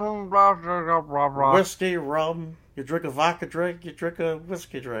 rum. You drink a vodka drink, you drink a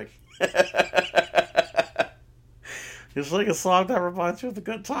whiskey drink. You sing a song that reminds you of the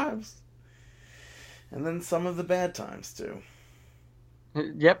good times. And then some of the bad times, too.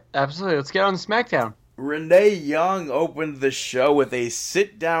 Yep, absolutely. Let's get on SmackDown. Renee Young opened the show with a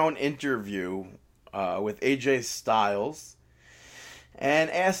sit-down interview with AJ Styles and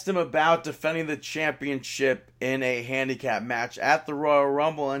asked him about defending the championship in a handicap match at the Royal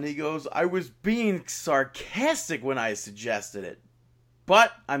Rumble. And he goes, I was being sarcastic when I suggested it,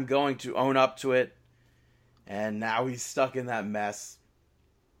 but I'm going to own up to it. And now he's stuck in that mess.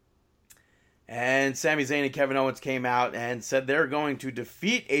 And Sami Zayn and Kevin Owens came out and said they're going to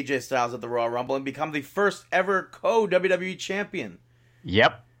defeat AJ Styles at the Royal Rumble and become the first ever co-WWE champion.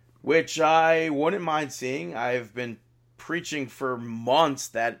 Yep. Which I wouldn't mind seeing. I've been preaching for months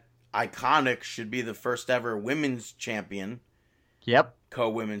that Iconic should be the first ever women's champion. Yep.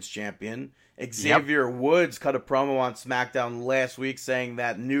 Co-women's champion. Xavier Woods cut a promo on SmackDown last week saying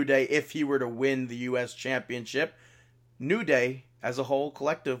that New Day, if he were to win the U.S. Championship, New Day as a whole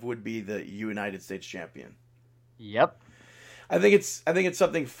collective would be the United States champion. Yep. I think it's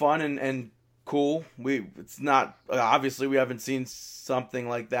something fun and cool. It's not obviously we haven't seen something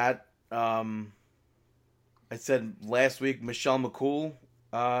like that. I said last week Michelle McCool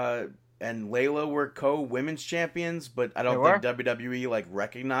and Layla were co-women's champions, but I don't think WWE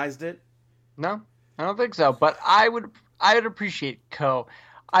recognized it. No, I don't think so. But I would appreciate Co.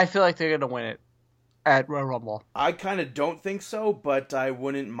 I feel like they're gonna win it. at Royal Rumble. I kind of don't think so, but I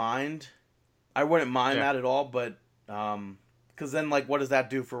wouldn't mind. I wouldn't mind that at all, but because then, like, what does that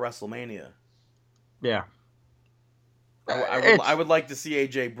do for WrestleMania? Yeah. I would like to see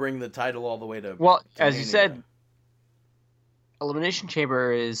AJ bring the title all the way to. Well, to as Mania. you said, Elimination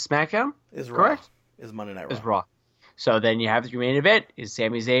Chamber is SmackDown. Is correct? Raw. Is Monday Night Raw. Is Raw. So then you have your main event is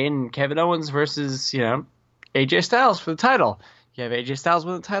Sami Zayn and Kevin Owens versus AJ Styles for the title. You have AJ Styles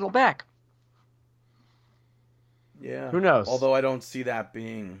win the title back. Yeah. Who knows? Although I don't see that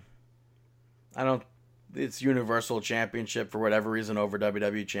being. It's Universal Championship for whatever reason over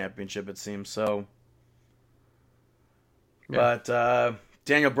WWE Championship, it seems. So. Yeah. But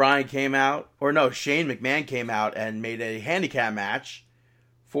Shane McMahon came out and made a handicap match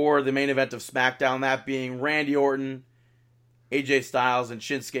for the main event of SmackDown, that being Randy Orton, AJ Styles, and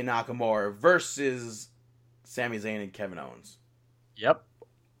Shinsuke Nakamura versus Sami Zayn and Kevin Owens. Yep.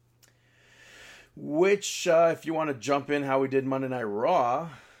 Which, if you want to jump in how we did Monday Night Raw,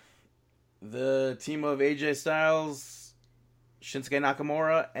 the team of AJ Styles, Shinsuke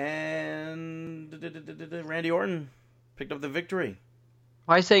Nakamura, and Randy Orton picked up the victory.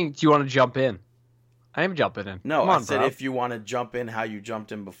 Why are you saying, do you want to jump in? I am jumping in. No, I said if you want to jump in how you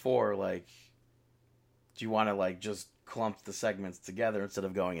jumped in before, like, do you want to, like, just clump the segments together instead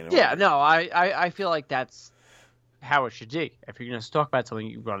of going in? Yeah, no, I feel like that's how it should be. If you're going to talk about something,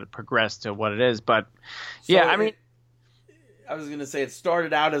 you want to progress to what it is. But, so yeah, I mean... I was going to say it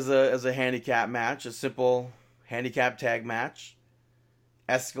started out as a handicap match, a simple handicap tag match.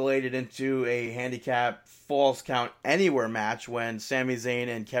 Escalated into a handicap falls count anywhere match when Sami Zayn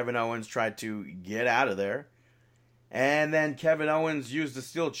and Kevin Owens tried to get out of there. And then Kevin Owens used a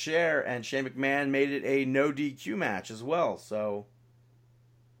steel chair and Shane McMahon made it a no DQ match as well. So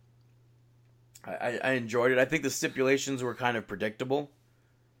I enjoyed it. I think the stipulations were kind of predictable.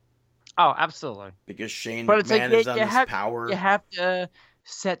 Oh, absolutely. Because Shane but McMahon is on this power. You have to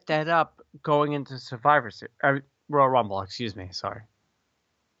set that up going into Royal Rumble, excuse me, sorry.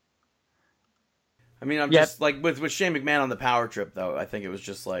 I mean, I'm just, like, with Shane McMahon on the power trip, though, I think it was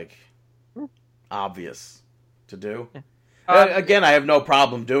just, like, obvious to do. Yeah. Again, I have no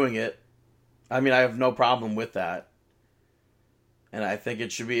problem doing it. I mean, I have no problem with that. And I think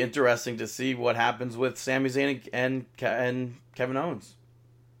it should be interesting to see what happens with Sami Zayn and Kevin Owens.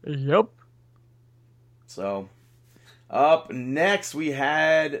 Yep. So, up next, we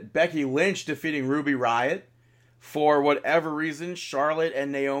had Becky Lynch defeating Ruby Riott. For whatever reason, Charlotte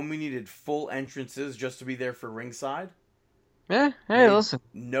and Naomi needed full entrances just to be there for ringside. Yeah, hey, listen.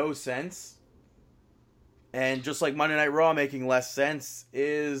 No sense. And just like Monday Night Raw making less sense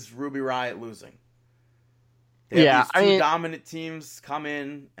is Ruby Riott losing. They have these two dominant teams come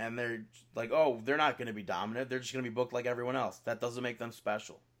in and they're like, oh, they're not going to be dominant. They're just going to be booked like everyone else. That doesn't make them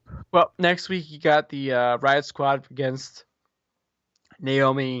special. Well, next week you got the Riott Squad against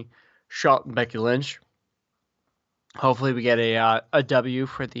Naomi, Charlotte, and Becky Lynch. Hopefully we get a W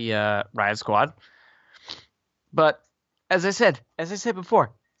for the Riott Squad. But as I said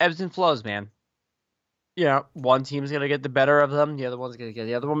before, ebbs and flows, man. You know, one team's going to get the better of them. The other one's going to get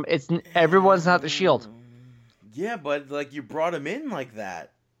the other one. Everyone's not the Shield. Yeah, but, like, you brought them in like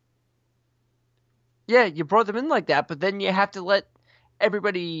that. Yeah, you brought them in like that, but then you have to let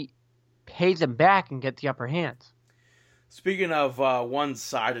everybody pay them back and get the upper hand. Speaking of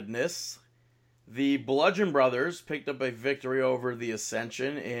one-sidedness, the Bludgeon Brothers picked up a victory over the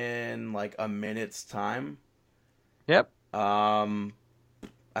Ascension in, like, a minute's time. Yep.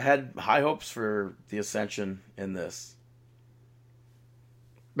 I had high hopes for the Ascension in this.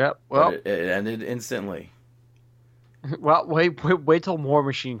 Yep. Well, but it ended instantly. Well, wait till War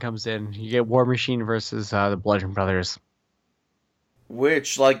Machine comes in. You get War Machine versus the Bludgeon Brothers.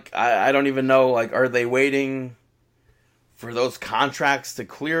 Which, like, I don't even know, like, are they waiting for those contracts to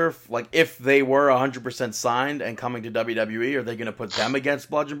clear? Like, if they were 100% signed and coming to WWE, are they going to put them against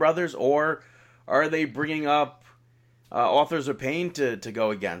Bludgeon Brothers? Or are they bringing up Authors of Pain to go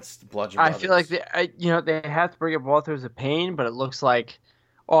against Bludgeon Brothers? I feel like they have to bring up Authors of Pain, but it looks like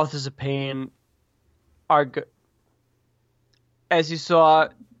Authors of Pain are good. As you saw,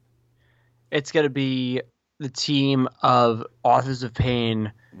 it's going to be the team of Authors of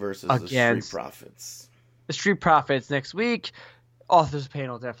Pain versus against the Street Profits. The Street Profits next week. Authors of Pain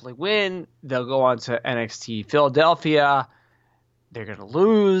will definitely win. They'll go on to NXT Philadelphia. They're going to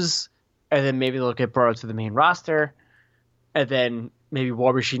lose. And then maybe they'll get brought up to the main roster. And then maybe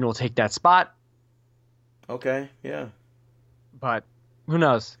War Machine will take that spot. Okay, yeah. But who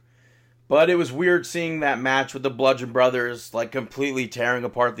knows? But it was weird seeing that match with the Bludgeon Brothers, like, completely tearing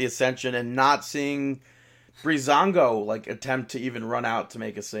apart the Ascension and not seeing Breezango, like, attempt to even run out to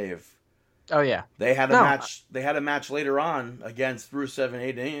make a save. Oh yeah. They had a match. They had a match later on against Rusev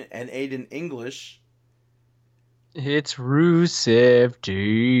and Aiden English. It's Rusev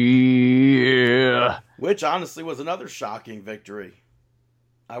Day. Which honestly was another shocking victory.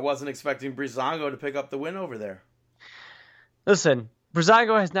 I wasn't expecting Breezango to pick up the win over there. Listen,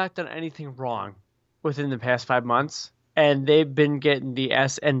 Breezango has not done anything wrong within the past 5 months, and they've been getting the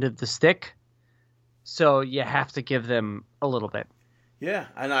S end of the stick. So you have to give them a little bit. Yeah,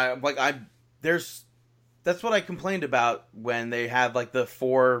 and that's what I complained about when they had like the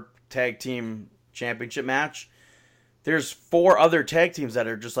 4 tag team championship match. There's 4 other tag teams that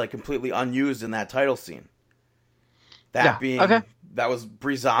are just like completely unused in that title scene. That was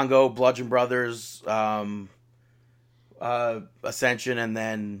Breezango, Bludgeon Brothers, Ascension, and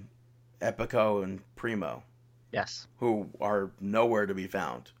then Epico and Primo. Yes. Who are nowhere to be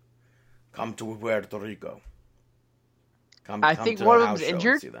found. Come to Puerto Rico. I think one of them's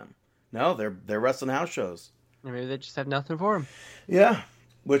injured. See them. No, they're wrestling house shows. Maybe they just have nothing for him. Yeah,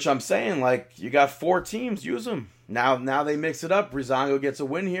 which I'm saying, like, you got 4 teams, use them. Now they mix it up. Breezango gets a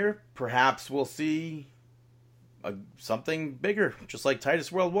win here. Perhaps we'll see something bigger, just like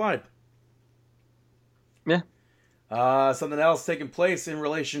Titus Worldwide. Yeah. Something else taking place in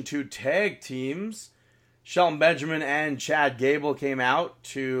relation to tag teams. Shelton Benjamin and Chad Gable came out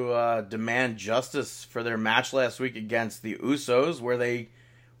to demand justice for their match last week against the Usos, where they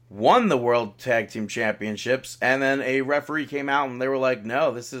won the World Tag Team Championships, and then a referee came out and they were like,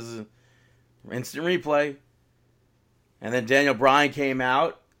 no, this is an instant replay. And then Daniel Bryan came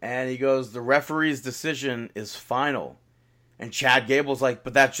out and he goes, the referee's decision is final. And Chad Gable's like,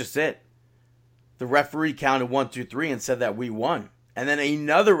 but that's just it. The referee counted 1, 2, 3 and said that we won. And then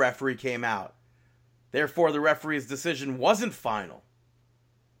another referee came out. Therefore, the referee's decision wasn't final.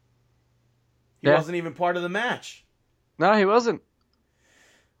 He wasn't even part of the match. No, he wasn't.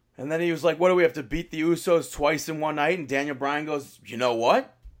 And then he was like, what do we have to beat the Usos twice in one night? And Daniel Bryan goes, you know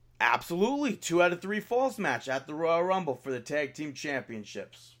what? Absolutely. 2 out of 3 falls match at the Royal Rumble for the Tag Team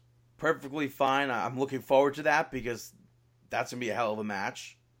Championships. Perfectly fine. I'm looking forward to that because that's going to be a hell of a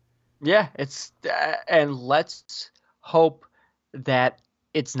match. Yeah, it's and let's hope that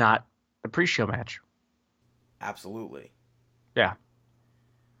it's not a pre-show match. Absolutely. Yeah.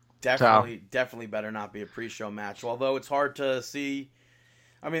 Definitely better not be a pre-show match. Although it's hard to see.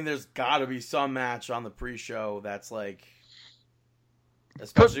 I mean, there's got to be some match on the pre-show that's like,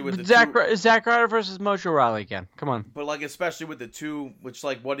 especially with the Zack Ryder versus Mojo Rawley again. Come on. But like, especially with the 2, which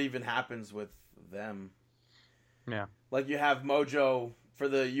like, what even happens with them? Yeah. Like you have Mojo for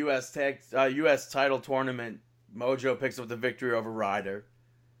the U.S. title tournament. Mojo picks up the victory over Ryder,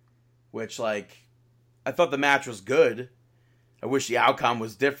 which like, I thought the match was good. I wish the outcome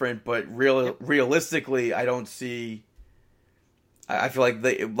was different, but realistically, I don't see. I feel like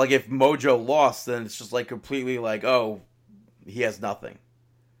if Mojo lost, then it's just like completely like, oh, he has nothing.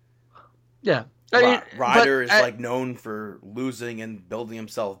 Yeah, Ryder is like known for losing and building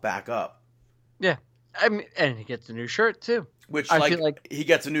himself back up. Yeah, I mean, and he gets a new shirt too. Which I feel like he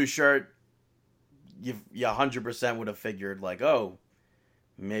gets a new shirt. You 100% would have figured like, oh,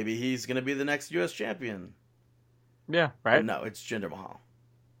 maybe he's gonna be the next U.S. champion. Yeah, right. But no, it's Jinder Mahal.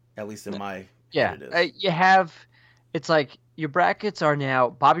 At least in my head it is. It's like your brackets are now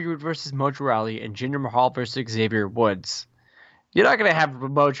Bobby Roode versus Mojo Rawley and Jinder Mahal versus Xavier Woods. You're not gonna have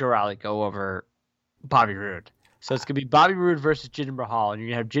Mojo Rawley go over Bobby Roode, so it's gonna be Bobby Roode versus Jinder Mahal, and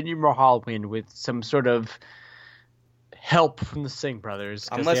you're gonna have Jinder Mahal win with some sort of help from the Singh brothers.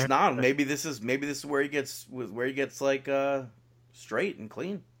 Unless not, maybe this is where he gets like straight and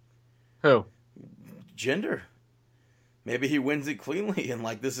clean. Who? Jinder. Maybe he wins it cleanly, and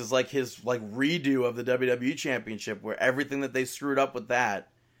like this is like his like redo of the WWE Championship, where everything that they screwed up with that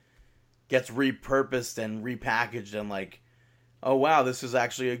gets repurposed and repackaged, and like, oh wow, this is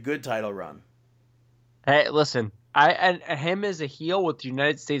actually a good title run. Hey, listen, and him as a heel with the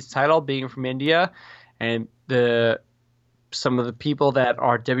United States title being from India, and some of the people that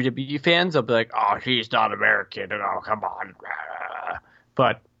are WWE fans will be like, oh, he's not American, and oh, come on,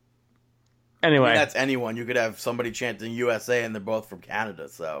 but. Anyway, I mean, that's anyone. You could have somebody chanting USA and they're both from Canada,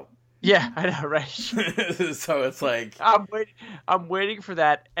 so. Yeah, I know, right? So it's like I'm waiting for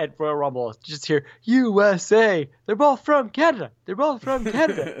that at Royal Rumble. Just hear USA. They're both from Canada.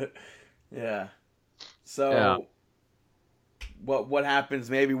 Yeah. So what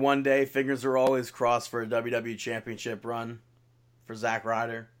happens maybe one day, fingers are always crossed for a WWE Championship run for Zack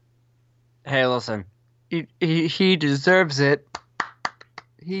Ryder. Hey, listen. He deserves it.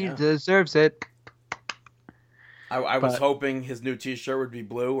 He deserves it. I was hoping his new T-shirt would be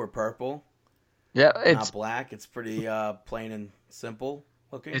blue or purple. Yeah, it's not black. It's pretty plain and simple.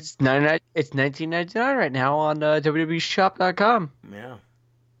 looking. It's 99. It's $19.99 right now on WWEshop.com. Yeah.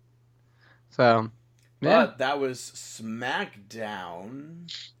 So, yeah. But that was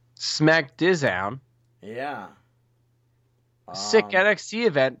SmackDown. Smack Dizown. Yeah. Sick NXT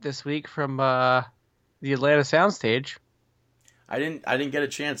event this week from the Atlanta Soundstage. I didn't get a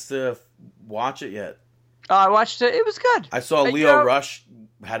chance to watch it yet. I watched it. It was good. I saw Leo Rush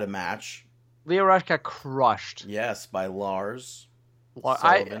had a match. Leo Rush got crushed. Yes, by Lars.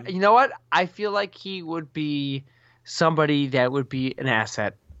 You know what? I feel like he would be somebody that would be an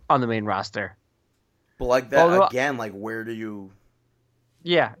asset on the main roster. But like that again, like where do you?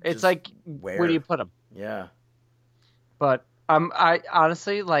 Yeah, it's like where do you put him? Yeah. But I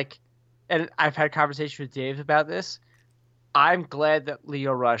honestly like, and I've had conversations with Dave about this. I'm glad that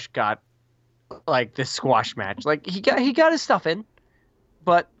Leo Rush got like this squash match. Like he got his stuff in,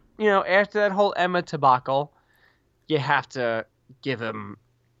 but you know after that whole Emma debacle, you have to give him,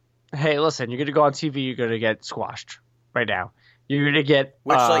 hey, listen, you're gonna go on TV, you're gonna get squashed right now. You're gonna get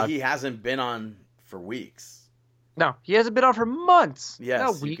which he hasn't been on for weeks. No, he hasn't been on for months. Yes,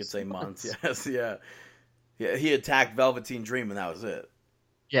 no, you weeks, could say months. Yes, yeah. Yeah, he attacked Velveteen Dream and that was it.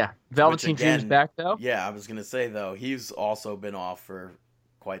 Yeah, Velveteen Dream's back though. Yeah, I was gonna say though, he's also been off for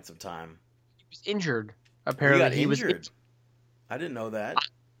quite some time. He was injured. Apparently, he was injured. I didn't know that.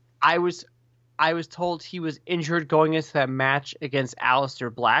 I was told he was injured going into that match against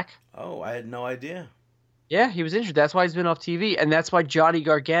Aleister Black. Oh, I had no idea. Yeah, he was injured. That's why he's been off TV, and that's why Johnny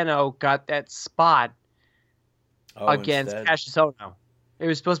Gargano got that spot against Cassius Ohno. It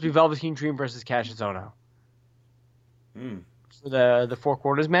was supposed to be Velveteen Dream versus Cassius Ohno. For the Four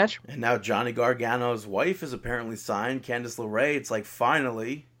Corners match. And now Johnny Gargano's wife is apparently signed, Candice LeRae. It's like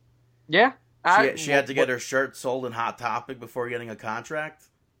finally. Yeah. She had to get her shirt sold in Hot Topic before getting a contract.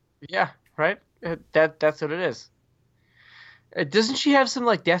 Yeah, right? That's what it is. Doesn't she have some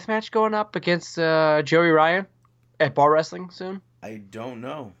like death match going up against Joey Ryan at Bar Wrestling soon? I don't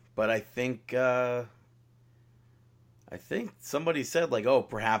know, but I think somebody said like, oh,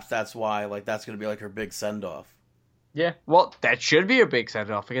 perhaps that's why like that's gonna be like her big send off. Yeah, well, that should be a big send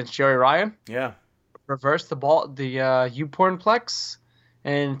off against Joey Ryan. Yeah, reverse the U-Pornplex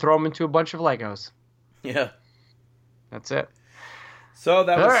and throw them into a bunch of Legos. Yeah, that's it. So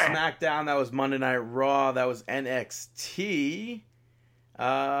that was SmackDown. That was Monday Night Raw. That was NXT.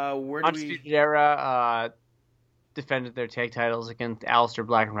 Undisputed Era defended their tag titles against Aleister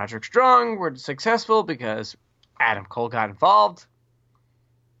Black and Roderick Strong. Were successful because Adam Cole got involved.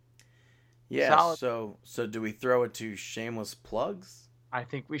 Yeah. Solid. So do we throw it to shameless plugs? I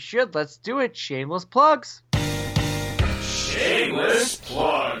think we should. Let's do it. Shameless plugs. Shameless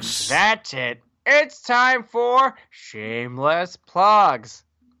plugs. That's it. It's time for shameless plugs.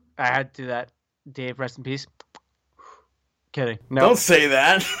 I had to do that. Dave, rest in peace. Kidding. No. Don't say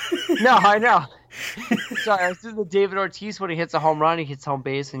that. No, I know. Sorry, I was doing the David Ortiz when he hits a home run, he hits home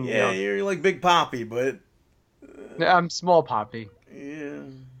base, and yeah, you're like Big Poppy, but I'm Small Poppy. Yeah.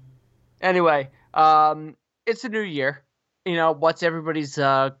 Anyway, it's a new year. You know, what's everybody's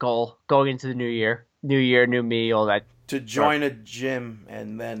goal going into the new year? New year, new me, all that. To join a gym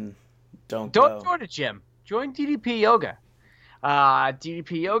and then don't join a gym. Join DDP Yoga.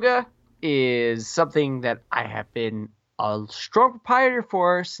 DDP Yoga is something that I have been a strong proprietor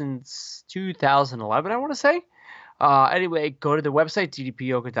for since 2011, I want to say. Anyway, go to the website,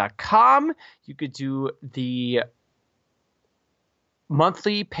 ddpyoga.com. You could do the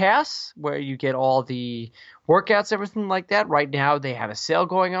monthly pass where you get all the workouts, everything like that. Right now, they have a sale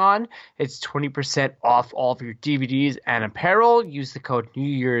going on. It's 20% off all of your DVDs and apparel. Use the code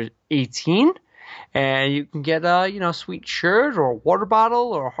NEWYEAR18. And you can get a sweet shirt or a water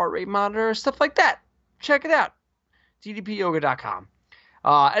bottle or a heart rate monitor, stuff like that. Check it out. ddpyoga.com.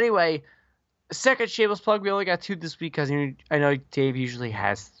 Anyway, second shameless plug. We only got 2 this week because I know Dave usually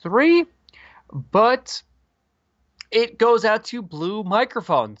has 3. But it goes out to Blue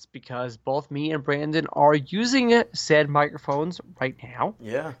microphones because both me and Brandon are using said microphones right now.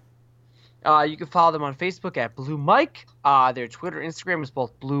 Yeah. You can follow them on Facebook at Blue Mic. Their Twitter, Instagram is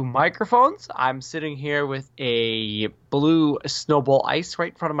both Blue Microphones. I'm sitting here with a blue Snowball Ice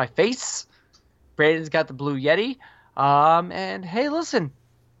right in front of my face. Brandon's got the Blue Yeti. And hey, listen,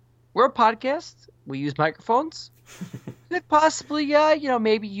 we're a podcast. We use microphones. Could possibly,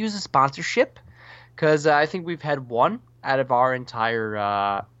 maybe use a sponsorship because I think we've had one out of our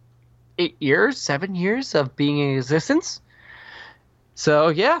entire 7 years of being in existence. So,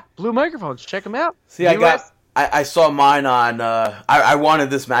 yeah, Blue Microphones. Check them out. See, I saw mine on, I wanted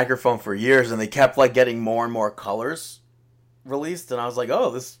this microphone for years, and they kept, getting more and more colors released, and I was like,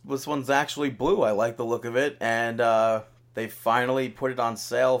 oh, this one's actually blue. I like the look of it, and they finally put it on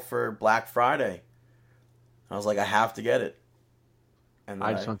sale for Black Friday. I was like, I have to get it. And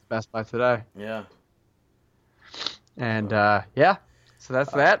I just went to Best Buy today. Yeah. And yeah, so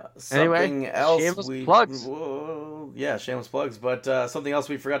that's that. Something Anyway, else shameless plugs. Yeah, shameless plugs. But something else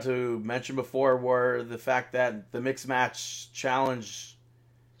we forgot to mention before were the fact that the Mixed Match Challenge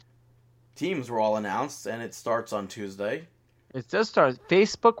teams were all announced, and it starts on Tuesday. It does start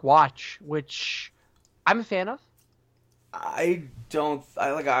Facebook Watch, which I'm a fan of. I'll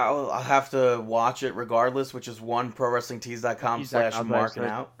have to watch it regardless, which is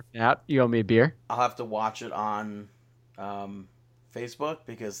ProWrestlingTees.com/markingout. Yeah, you owe me a beer. I'll have to watch it on Facebook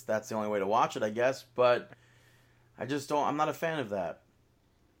because that's the only way to watch it, I guess. But I'm not a fan of that.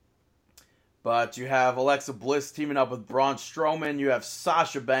 But you have Alexa Bliss teaming up with Braun Strowman. You have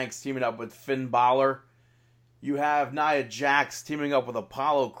Sasha Banks teaming up with Finn Balor. You have Nia Jax teaming up with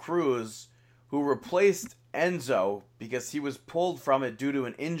Apollo Crews, who replaced Enzo because he was pulled from it due to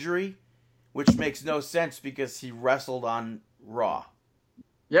an injury, which makes no sense because he wrestled on Raw.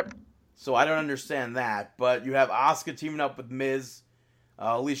 Yep. So I don't understand that. But you have Asuka teaming up with Miz,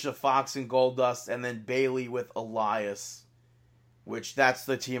 Alicia Fox and Goldust, and then Bayley with Elias, which that's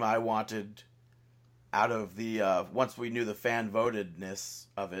the team I wanted out of the once we knew the fan votedness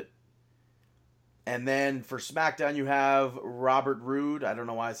of it. And then for SmackDown, you have Robert Roode. I don't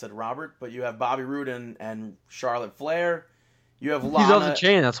know why I said Robert, but you have Bobby Roode and Charlotte Flair. You have Lana. He's off the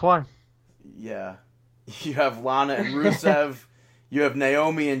chain, that's why. Yeah. You have Lana and Rusev. You have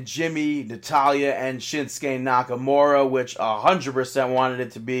Naomi and Jimmy, Natalya and Shinsuke Nakamura, which 100% wanted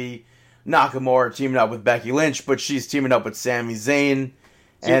it to be Nakamura teaming up with Becky Lynch, but she's teaming up with Sami Zayn.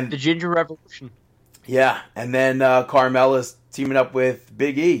 And the Ginger Revolution. Yeah, and then Carmella's teaming up with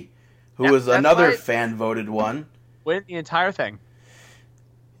Big E, who was another fan-voted one. Winning the entire thing.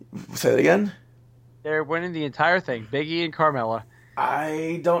 Say that again? They're winning the entire thing. Big E and Carmella.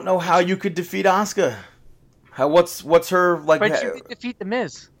 I don't know how you could defeat Asuka. What's her like? But you could defeat the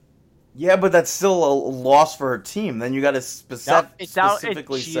Miz. Yeah, but that's still a loss for her team. Then you got to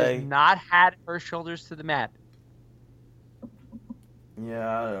specifically she say has not had her shoulders to the mat.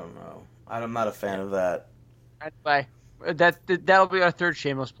 Yeah, I don't know. I'm not a fan of that. Anyway, that'll be our third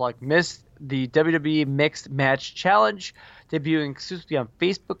shameless plug. Missed the WWE Mixed Match Challenge, debuting exclusively on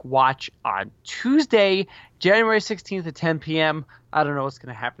Facebook Watch on Tuesday, January 16th at 10 p.m. I don't know what's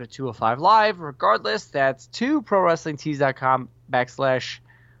going to happen at 205 Live. Regardless, that's to ProWrestlingTees.com / It's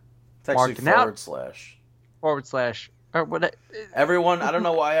actually forward slash. Or what? Everyone, I don't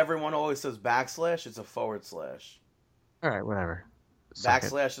know why everyone always says backslash. It's a forward slash. All right, whatever.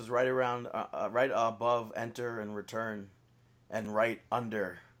 Backslash is right around, right above enter and return, and right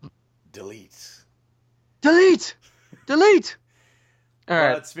under delete. Delete! Delete! All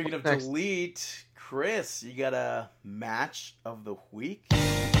right. But speaking of delete, Chris, you got a match of the week?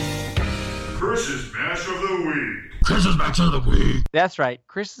 Chris's match of the week. Chris's match of the week. That's right.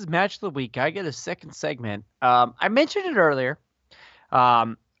 Chris's match of the week. I get a second segment. I mentioned it earlier.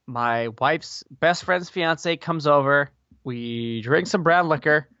 My wife's best friend's fiance comes over. We drink some brown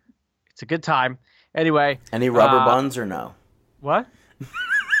liquor. It's a good time. Anyway. Any rubber buns or no? What?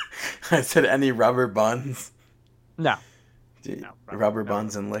 I said any rubber buns. No. Rubber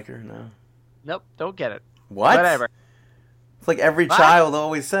buns and liquor? No. Nope. Don't get it. What? Whatever. It's like every child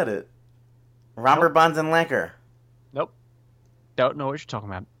always said it. Rubber buns and liquor. Nope. Don't know what you're talking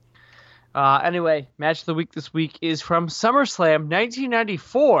about. Anyway, match of the week this week is from SummerSlam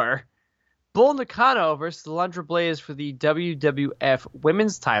 1994. Bull Nakano versus Alundra Blaze for the WWF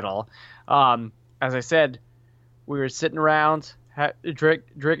Women's title. As I said, we were sitting around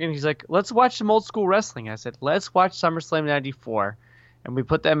drinking. He's like, let's watch some old school wrestling. I said, let's watch SummerSlam 94. And we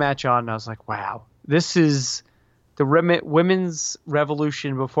put that match on, and I was like, wow, this is the women's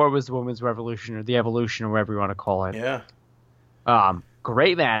revolution before it was the women's revolution or the evolution or whatever you want to call it. Yeah.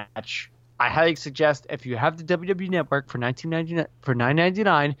 Great match. I highly suggest if you have the WWE Network for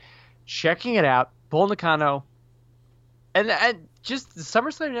 $9.99, checking it out. Bull Nakano. And just the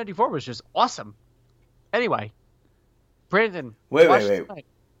SummerSlam 94 was just awesome. Anyway, Brandon.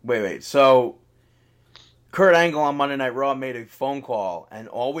 Wait. So, Kurt Angle on Monday Night Raw made a phone call, and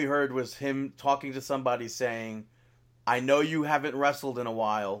all we heard was him talking to somebody saying, I know you haven't wrestled in a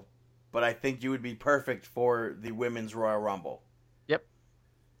while, but I think you would be perfect for the Women's Royal Rumble. Yep.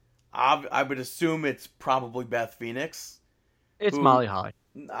 I would assume it's probably Beth Phoenix. It's Molly Holly.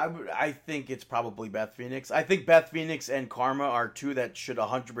 I think it's probably Beth Phoenix. I think Beth Phoenix and Karma are two that should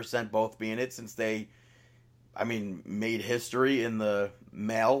 100% both be in it since they, made history in the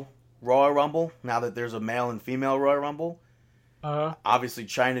male Royal Rumble. Now that there's a male and female Royal Rumble. Obviously,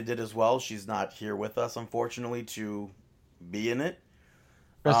 Chyna did as well. She's not here with us, unfortunately, to be in it.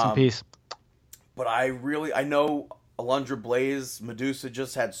 Rest in peace. But I know Alundra Blaze, Medusa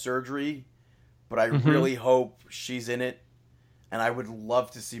just had surgery, but I really hope she's in it. And I would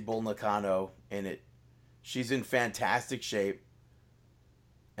love to see Bull Nakano in it. She's in fantastic shape.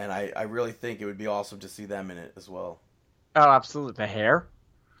 And I really think it would be awesome to see them in it as well. Oh, absolutely. The hair?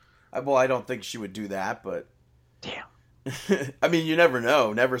 I don't think she would do that, but... Damn. I mean, you never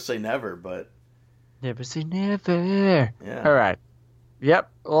know. Never say never, but... Never say never. Yeah. All right.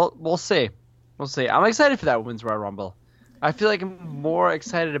 Yep. Well, we'll see. We'll see. I'm excited for that Women's Royal Rumble. I feel like I'm more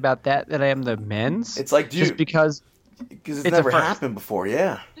excited about that than I am the men's. It's like, dude... Just because it's never happened before,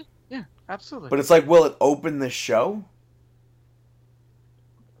 yeah. Yeah, absolutely. But it's like, will it open the show?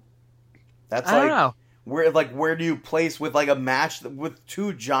 That's I don't know. Where do you place with like a match with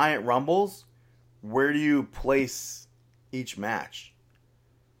two giant rumbles? Where do you place each match?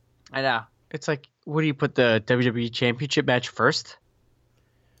 I know. It's like, what do you put the WWE Championship match first?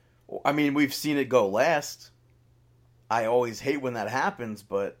 I mean, we've seen it go last. I always hate when that happens,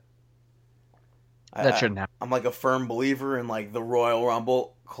 but that shouldn't happen. I'm like a firm believer in like the Royal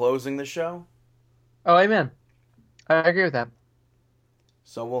Rumble closing the show. Oh, amen. I agree with that.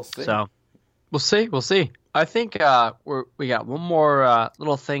 So we'll see. So we'll see. We'll see. I think we got one more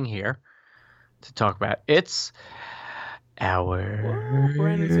little thing here to talk about. It's our...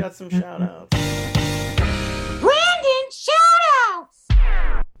 Brandon's got some shout-outs. Brandon shout-outs!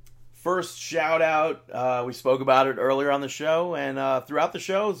 First shout-out, we spoke about it earlier on the show, and throughout the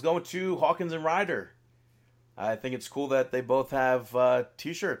show is going to Hawkins and Ryder. I think it's cool that they both have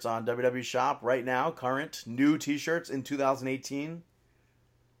T-shirts on WWE Shop right now, current new T-shirts in 2018.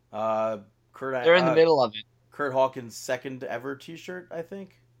 They're in the middle of it. Kurt Hawkins' second ever T-shirt, I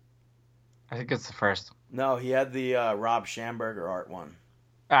think. I think it's the first. No, he had the Rob Schamberger art one.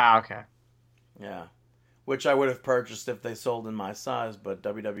 Ah, okay. Yeah. Which I would have purchased if they sold in my size, but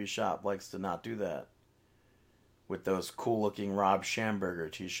WWE Shop likes to not do that. With those cool-looking Rob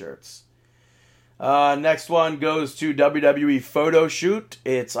Schamberger T-shirts. Next one goes to WWE Photo Shoot.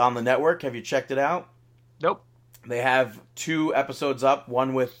 It's on the network. Have you checked it out? Nope. They have 2 episodes up,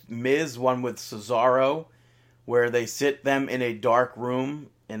 one with Miz, one with Cesaro, where they sit them in a dark room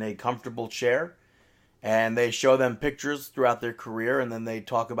in a comfortable chair, and they show them pictures throughout their career, and then they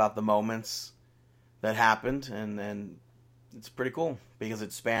talk about the moments that happened, and it's pretty cool, because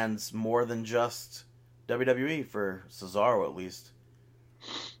it spans more than just WWE, for Cesaro at least.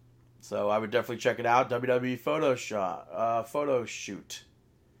 So I would definitely check it out, WWE Photo Shoot.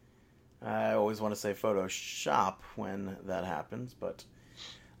 I always want to say Photoshop when that happens, but...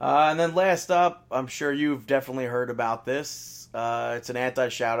 and then last up, I'm sure you've definitely heard about this. It's an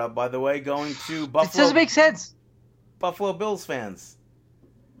anti-shout-out, by the way, going to Buffalo... It doesn't make sense. Buffalo Bills fans.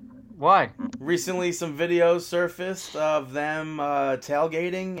 Why? Recently, some videos surfaced of them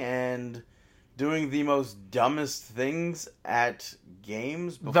tailgating and doing the most dumbest things at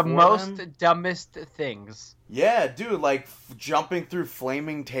games before The most them. dumbest things. Yeah, dude, like jumping through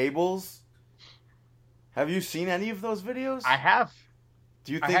flaming tables. Have you seen any of those videos? I have.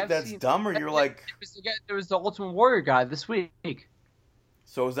 Do you think that's dumb, or you're like... There was the Ultimate Warrior guy this week.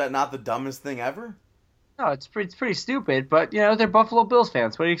 So is that not the dumbest thing ever? No, it's pretty stupid, but, they're Buffalo Bills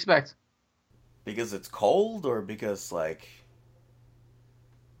fans. What do you expect? Because it's cold, or because, like...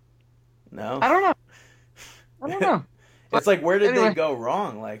 No? I don't know. It's like, where did they go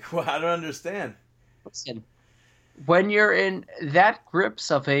wrong? Like, well, I don't understand. Listen, when you're in that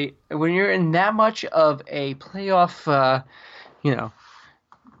when you're in that much of a playoff, I'm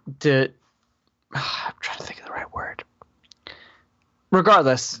trying to think of the right word.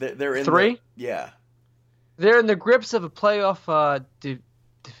 Regardless, they're in 3? Yeah. They're in the grips of a playoff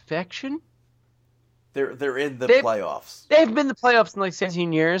defection. They're in the playoffs. They've been in the playoffs in like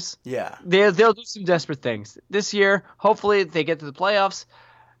 17 years. Yeah. They'll do some desperate things. This year, hopefully they get to the playoffs.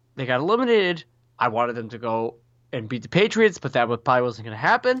 They got eliminated. I wanted them to go and beat the Patriots, but that probably wasn't going to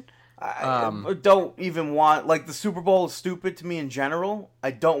happen. I don't even want... Like, the Super Bowl is stupid to me in general.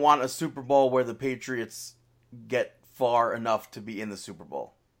 I don't want a Super Bowl where the Patriots get far enough to be in the Super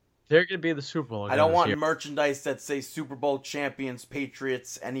Bowl. They're going to be in the Super Bowl. I don't want merchandise that say Super Bowl champions,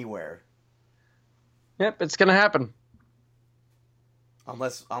 Patriots, anywhere. Yep, it's going to happen.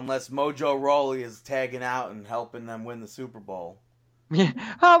 Unless Mojo Rawley is tagging out and helping them win the Super Bowl. Yeah.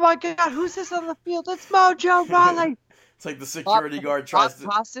 Oh my God, who's this on the field? It's Mojo Rawley. It's like the security guard tries to...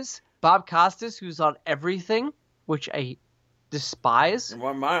 Bob Costas, who's on everything, which I despise.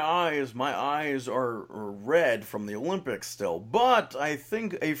 My eyes are red from the Olympics still, but I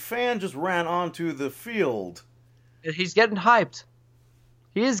think a fan just ran onto the field. He's getting hyped.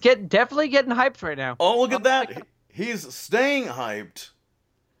 He is definitely getting hyped right now. Oh, look at that. He's staying hyped.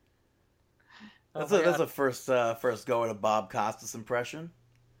 That's a first go at a Bob Costas impression.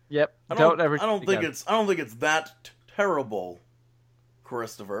 Yep. I don't think it's that terrible,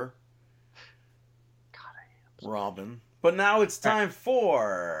 Christopher. God, I am Robin. But now it's time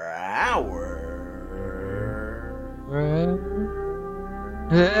for our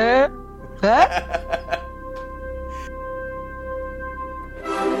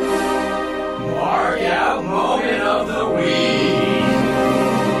Mark Out Moment of the Week.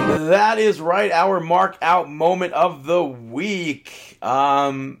 That is right, our Mark Out Moment of the Week.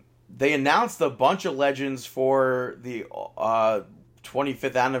 They announced a bunch of legends for the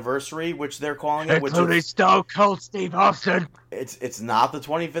 25th anniversary, which they're calling it. including Stone Cold Steve Austin. It's not the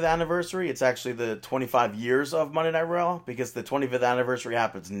 25th anniversary. It's actually the 25 years of Monday Night Raw, because the 25th anniversary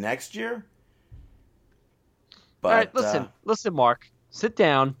happens next year. But, all right, listen, Mark. Sit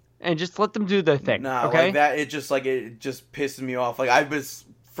down and just let them do their thing. No, okay? like that. It just pisses me off. Like, I was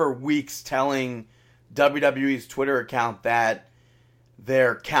for weeks telling WWE's Twitter account that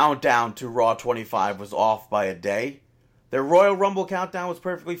their countdown to Raw 25 was off by a day. Their Royal Rumble countdown was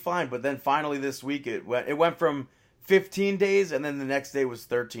perfectly fine, but then finally this week it went from 15 days, and then the next day was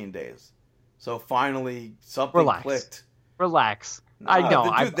 13 days. So finally something clicked. Relax. I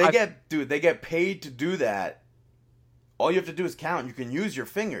know. They get paid to do that. All you have to do is count. You can use your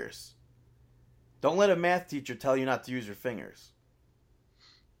fingers. Don't let a math teacher tell you not to use your fingers.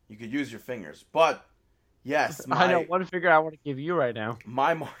 You could use your fingers. But, yes. I know one finger I want to give you right now.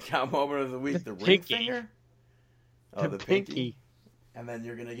 My Mark Out Moment of the Week, the ring pinky. finger? Oh, the pinky. And then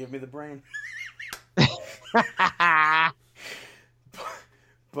you're going to give me the brain.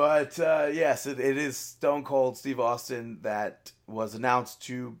 But, yes, it is Stone Cold Steve Austin that was announced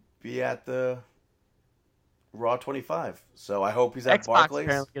to be at the Raw 25. So I hope he's at Xbox Barclays.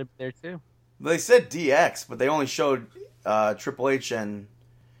 apparently going to be there too. They said DX, but they only showed Triple H and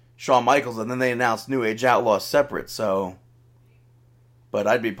Shawn Michaels, and then they announced New Age Outlaws separate. So, but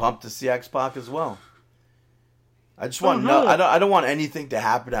I'd be pumped to see X-Pac as well. I just want I don't want anything to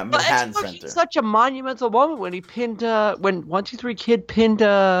happen at Manhattan Center. It's such a monumental moment when he pinned when 1-2-3 Kid pinned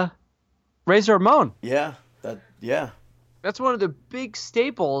Razor Ramon. Yeah. That's one of the big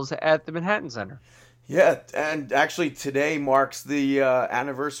staples at the Manhattan Center. Yeah, and actually today marks the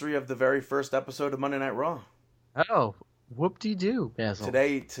anniversary of the very first episode of Monday Night Raw. Oh, whoop-de-doo, Basil.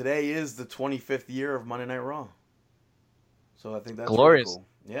 Today is the 25th year of Monday Night Raw. So I think that's glorious. Really cool.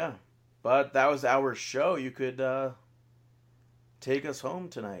 Yeah. But that was our show. You could take us home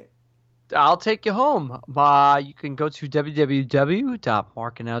tonight. I'll take you home. You can go to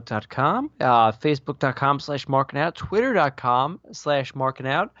www.markinout.com, facebook.com/markinout,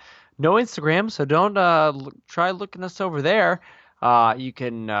 twitter.com/markinout. No Instagram, so don't try looking us over there. You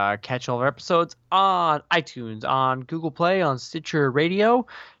can catch all our episodes on iTunes, on Google Play, on Stitcher Radio.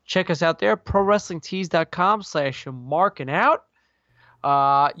 Check us out there, prowrestlingtees.com/markinout.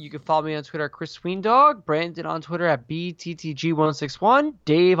 You can follow me on Twitter at Chris Sweendog, Brandon on Twitter at BTTG161,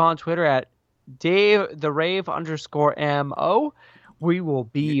 Dave on Twitter at DaveTheRave_MO. We will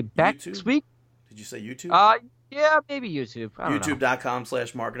be back YouTube? next week. Did you say YouTube? Yeah, maybe YouTube. I don't know.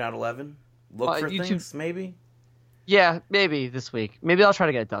 YouTube.com/markinout11. Look for YouTube. things, maybe? Yeah, maybe this week. Maybe I'll try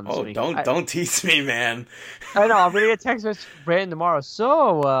to get it done this week. Don't tease me, man. I know, I'm going to get a text message from Brandon tomorrow.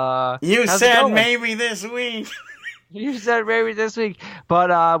 So, you said maybe this week. You said maybe this week. But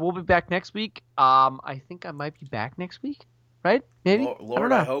we'll be back next week. I think I might be back next week, right? Maybe?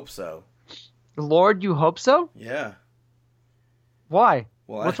 Lord, I hope so. Lord, you hope so? Yeah. Why?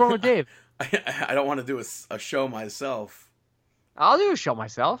 Well, what's wrong with Dave? I don't want to do a show myself. I'll do a show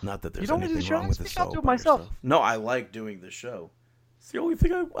myself. Not that there's you don't anything want to do the show wrong with the show. I'll do it myself. No, I like doing the show. It's the only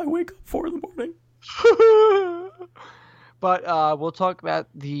thing I wake up for in the morning. But we'll talk about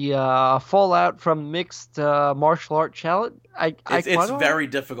the fallout from mixed martial art challenge. It's very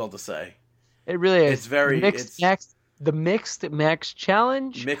difficult to say. It really is. It's very the mixed match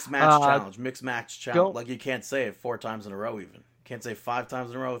challenge. Mixed match challenge. Like you can't say it 4 times in a row even. You can't say 5 times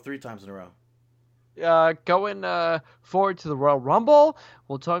in a row, 3 times in a row. Going forward to the Royal Rumble,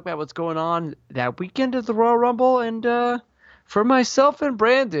 we'll talk about what's going on that weekend of the Royal Rumble, and for myself and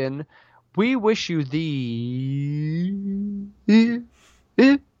Brandon, we wish you the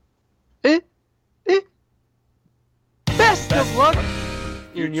best of luck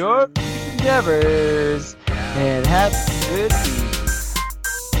in your endeavors, and have a good week.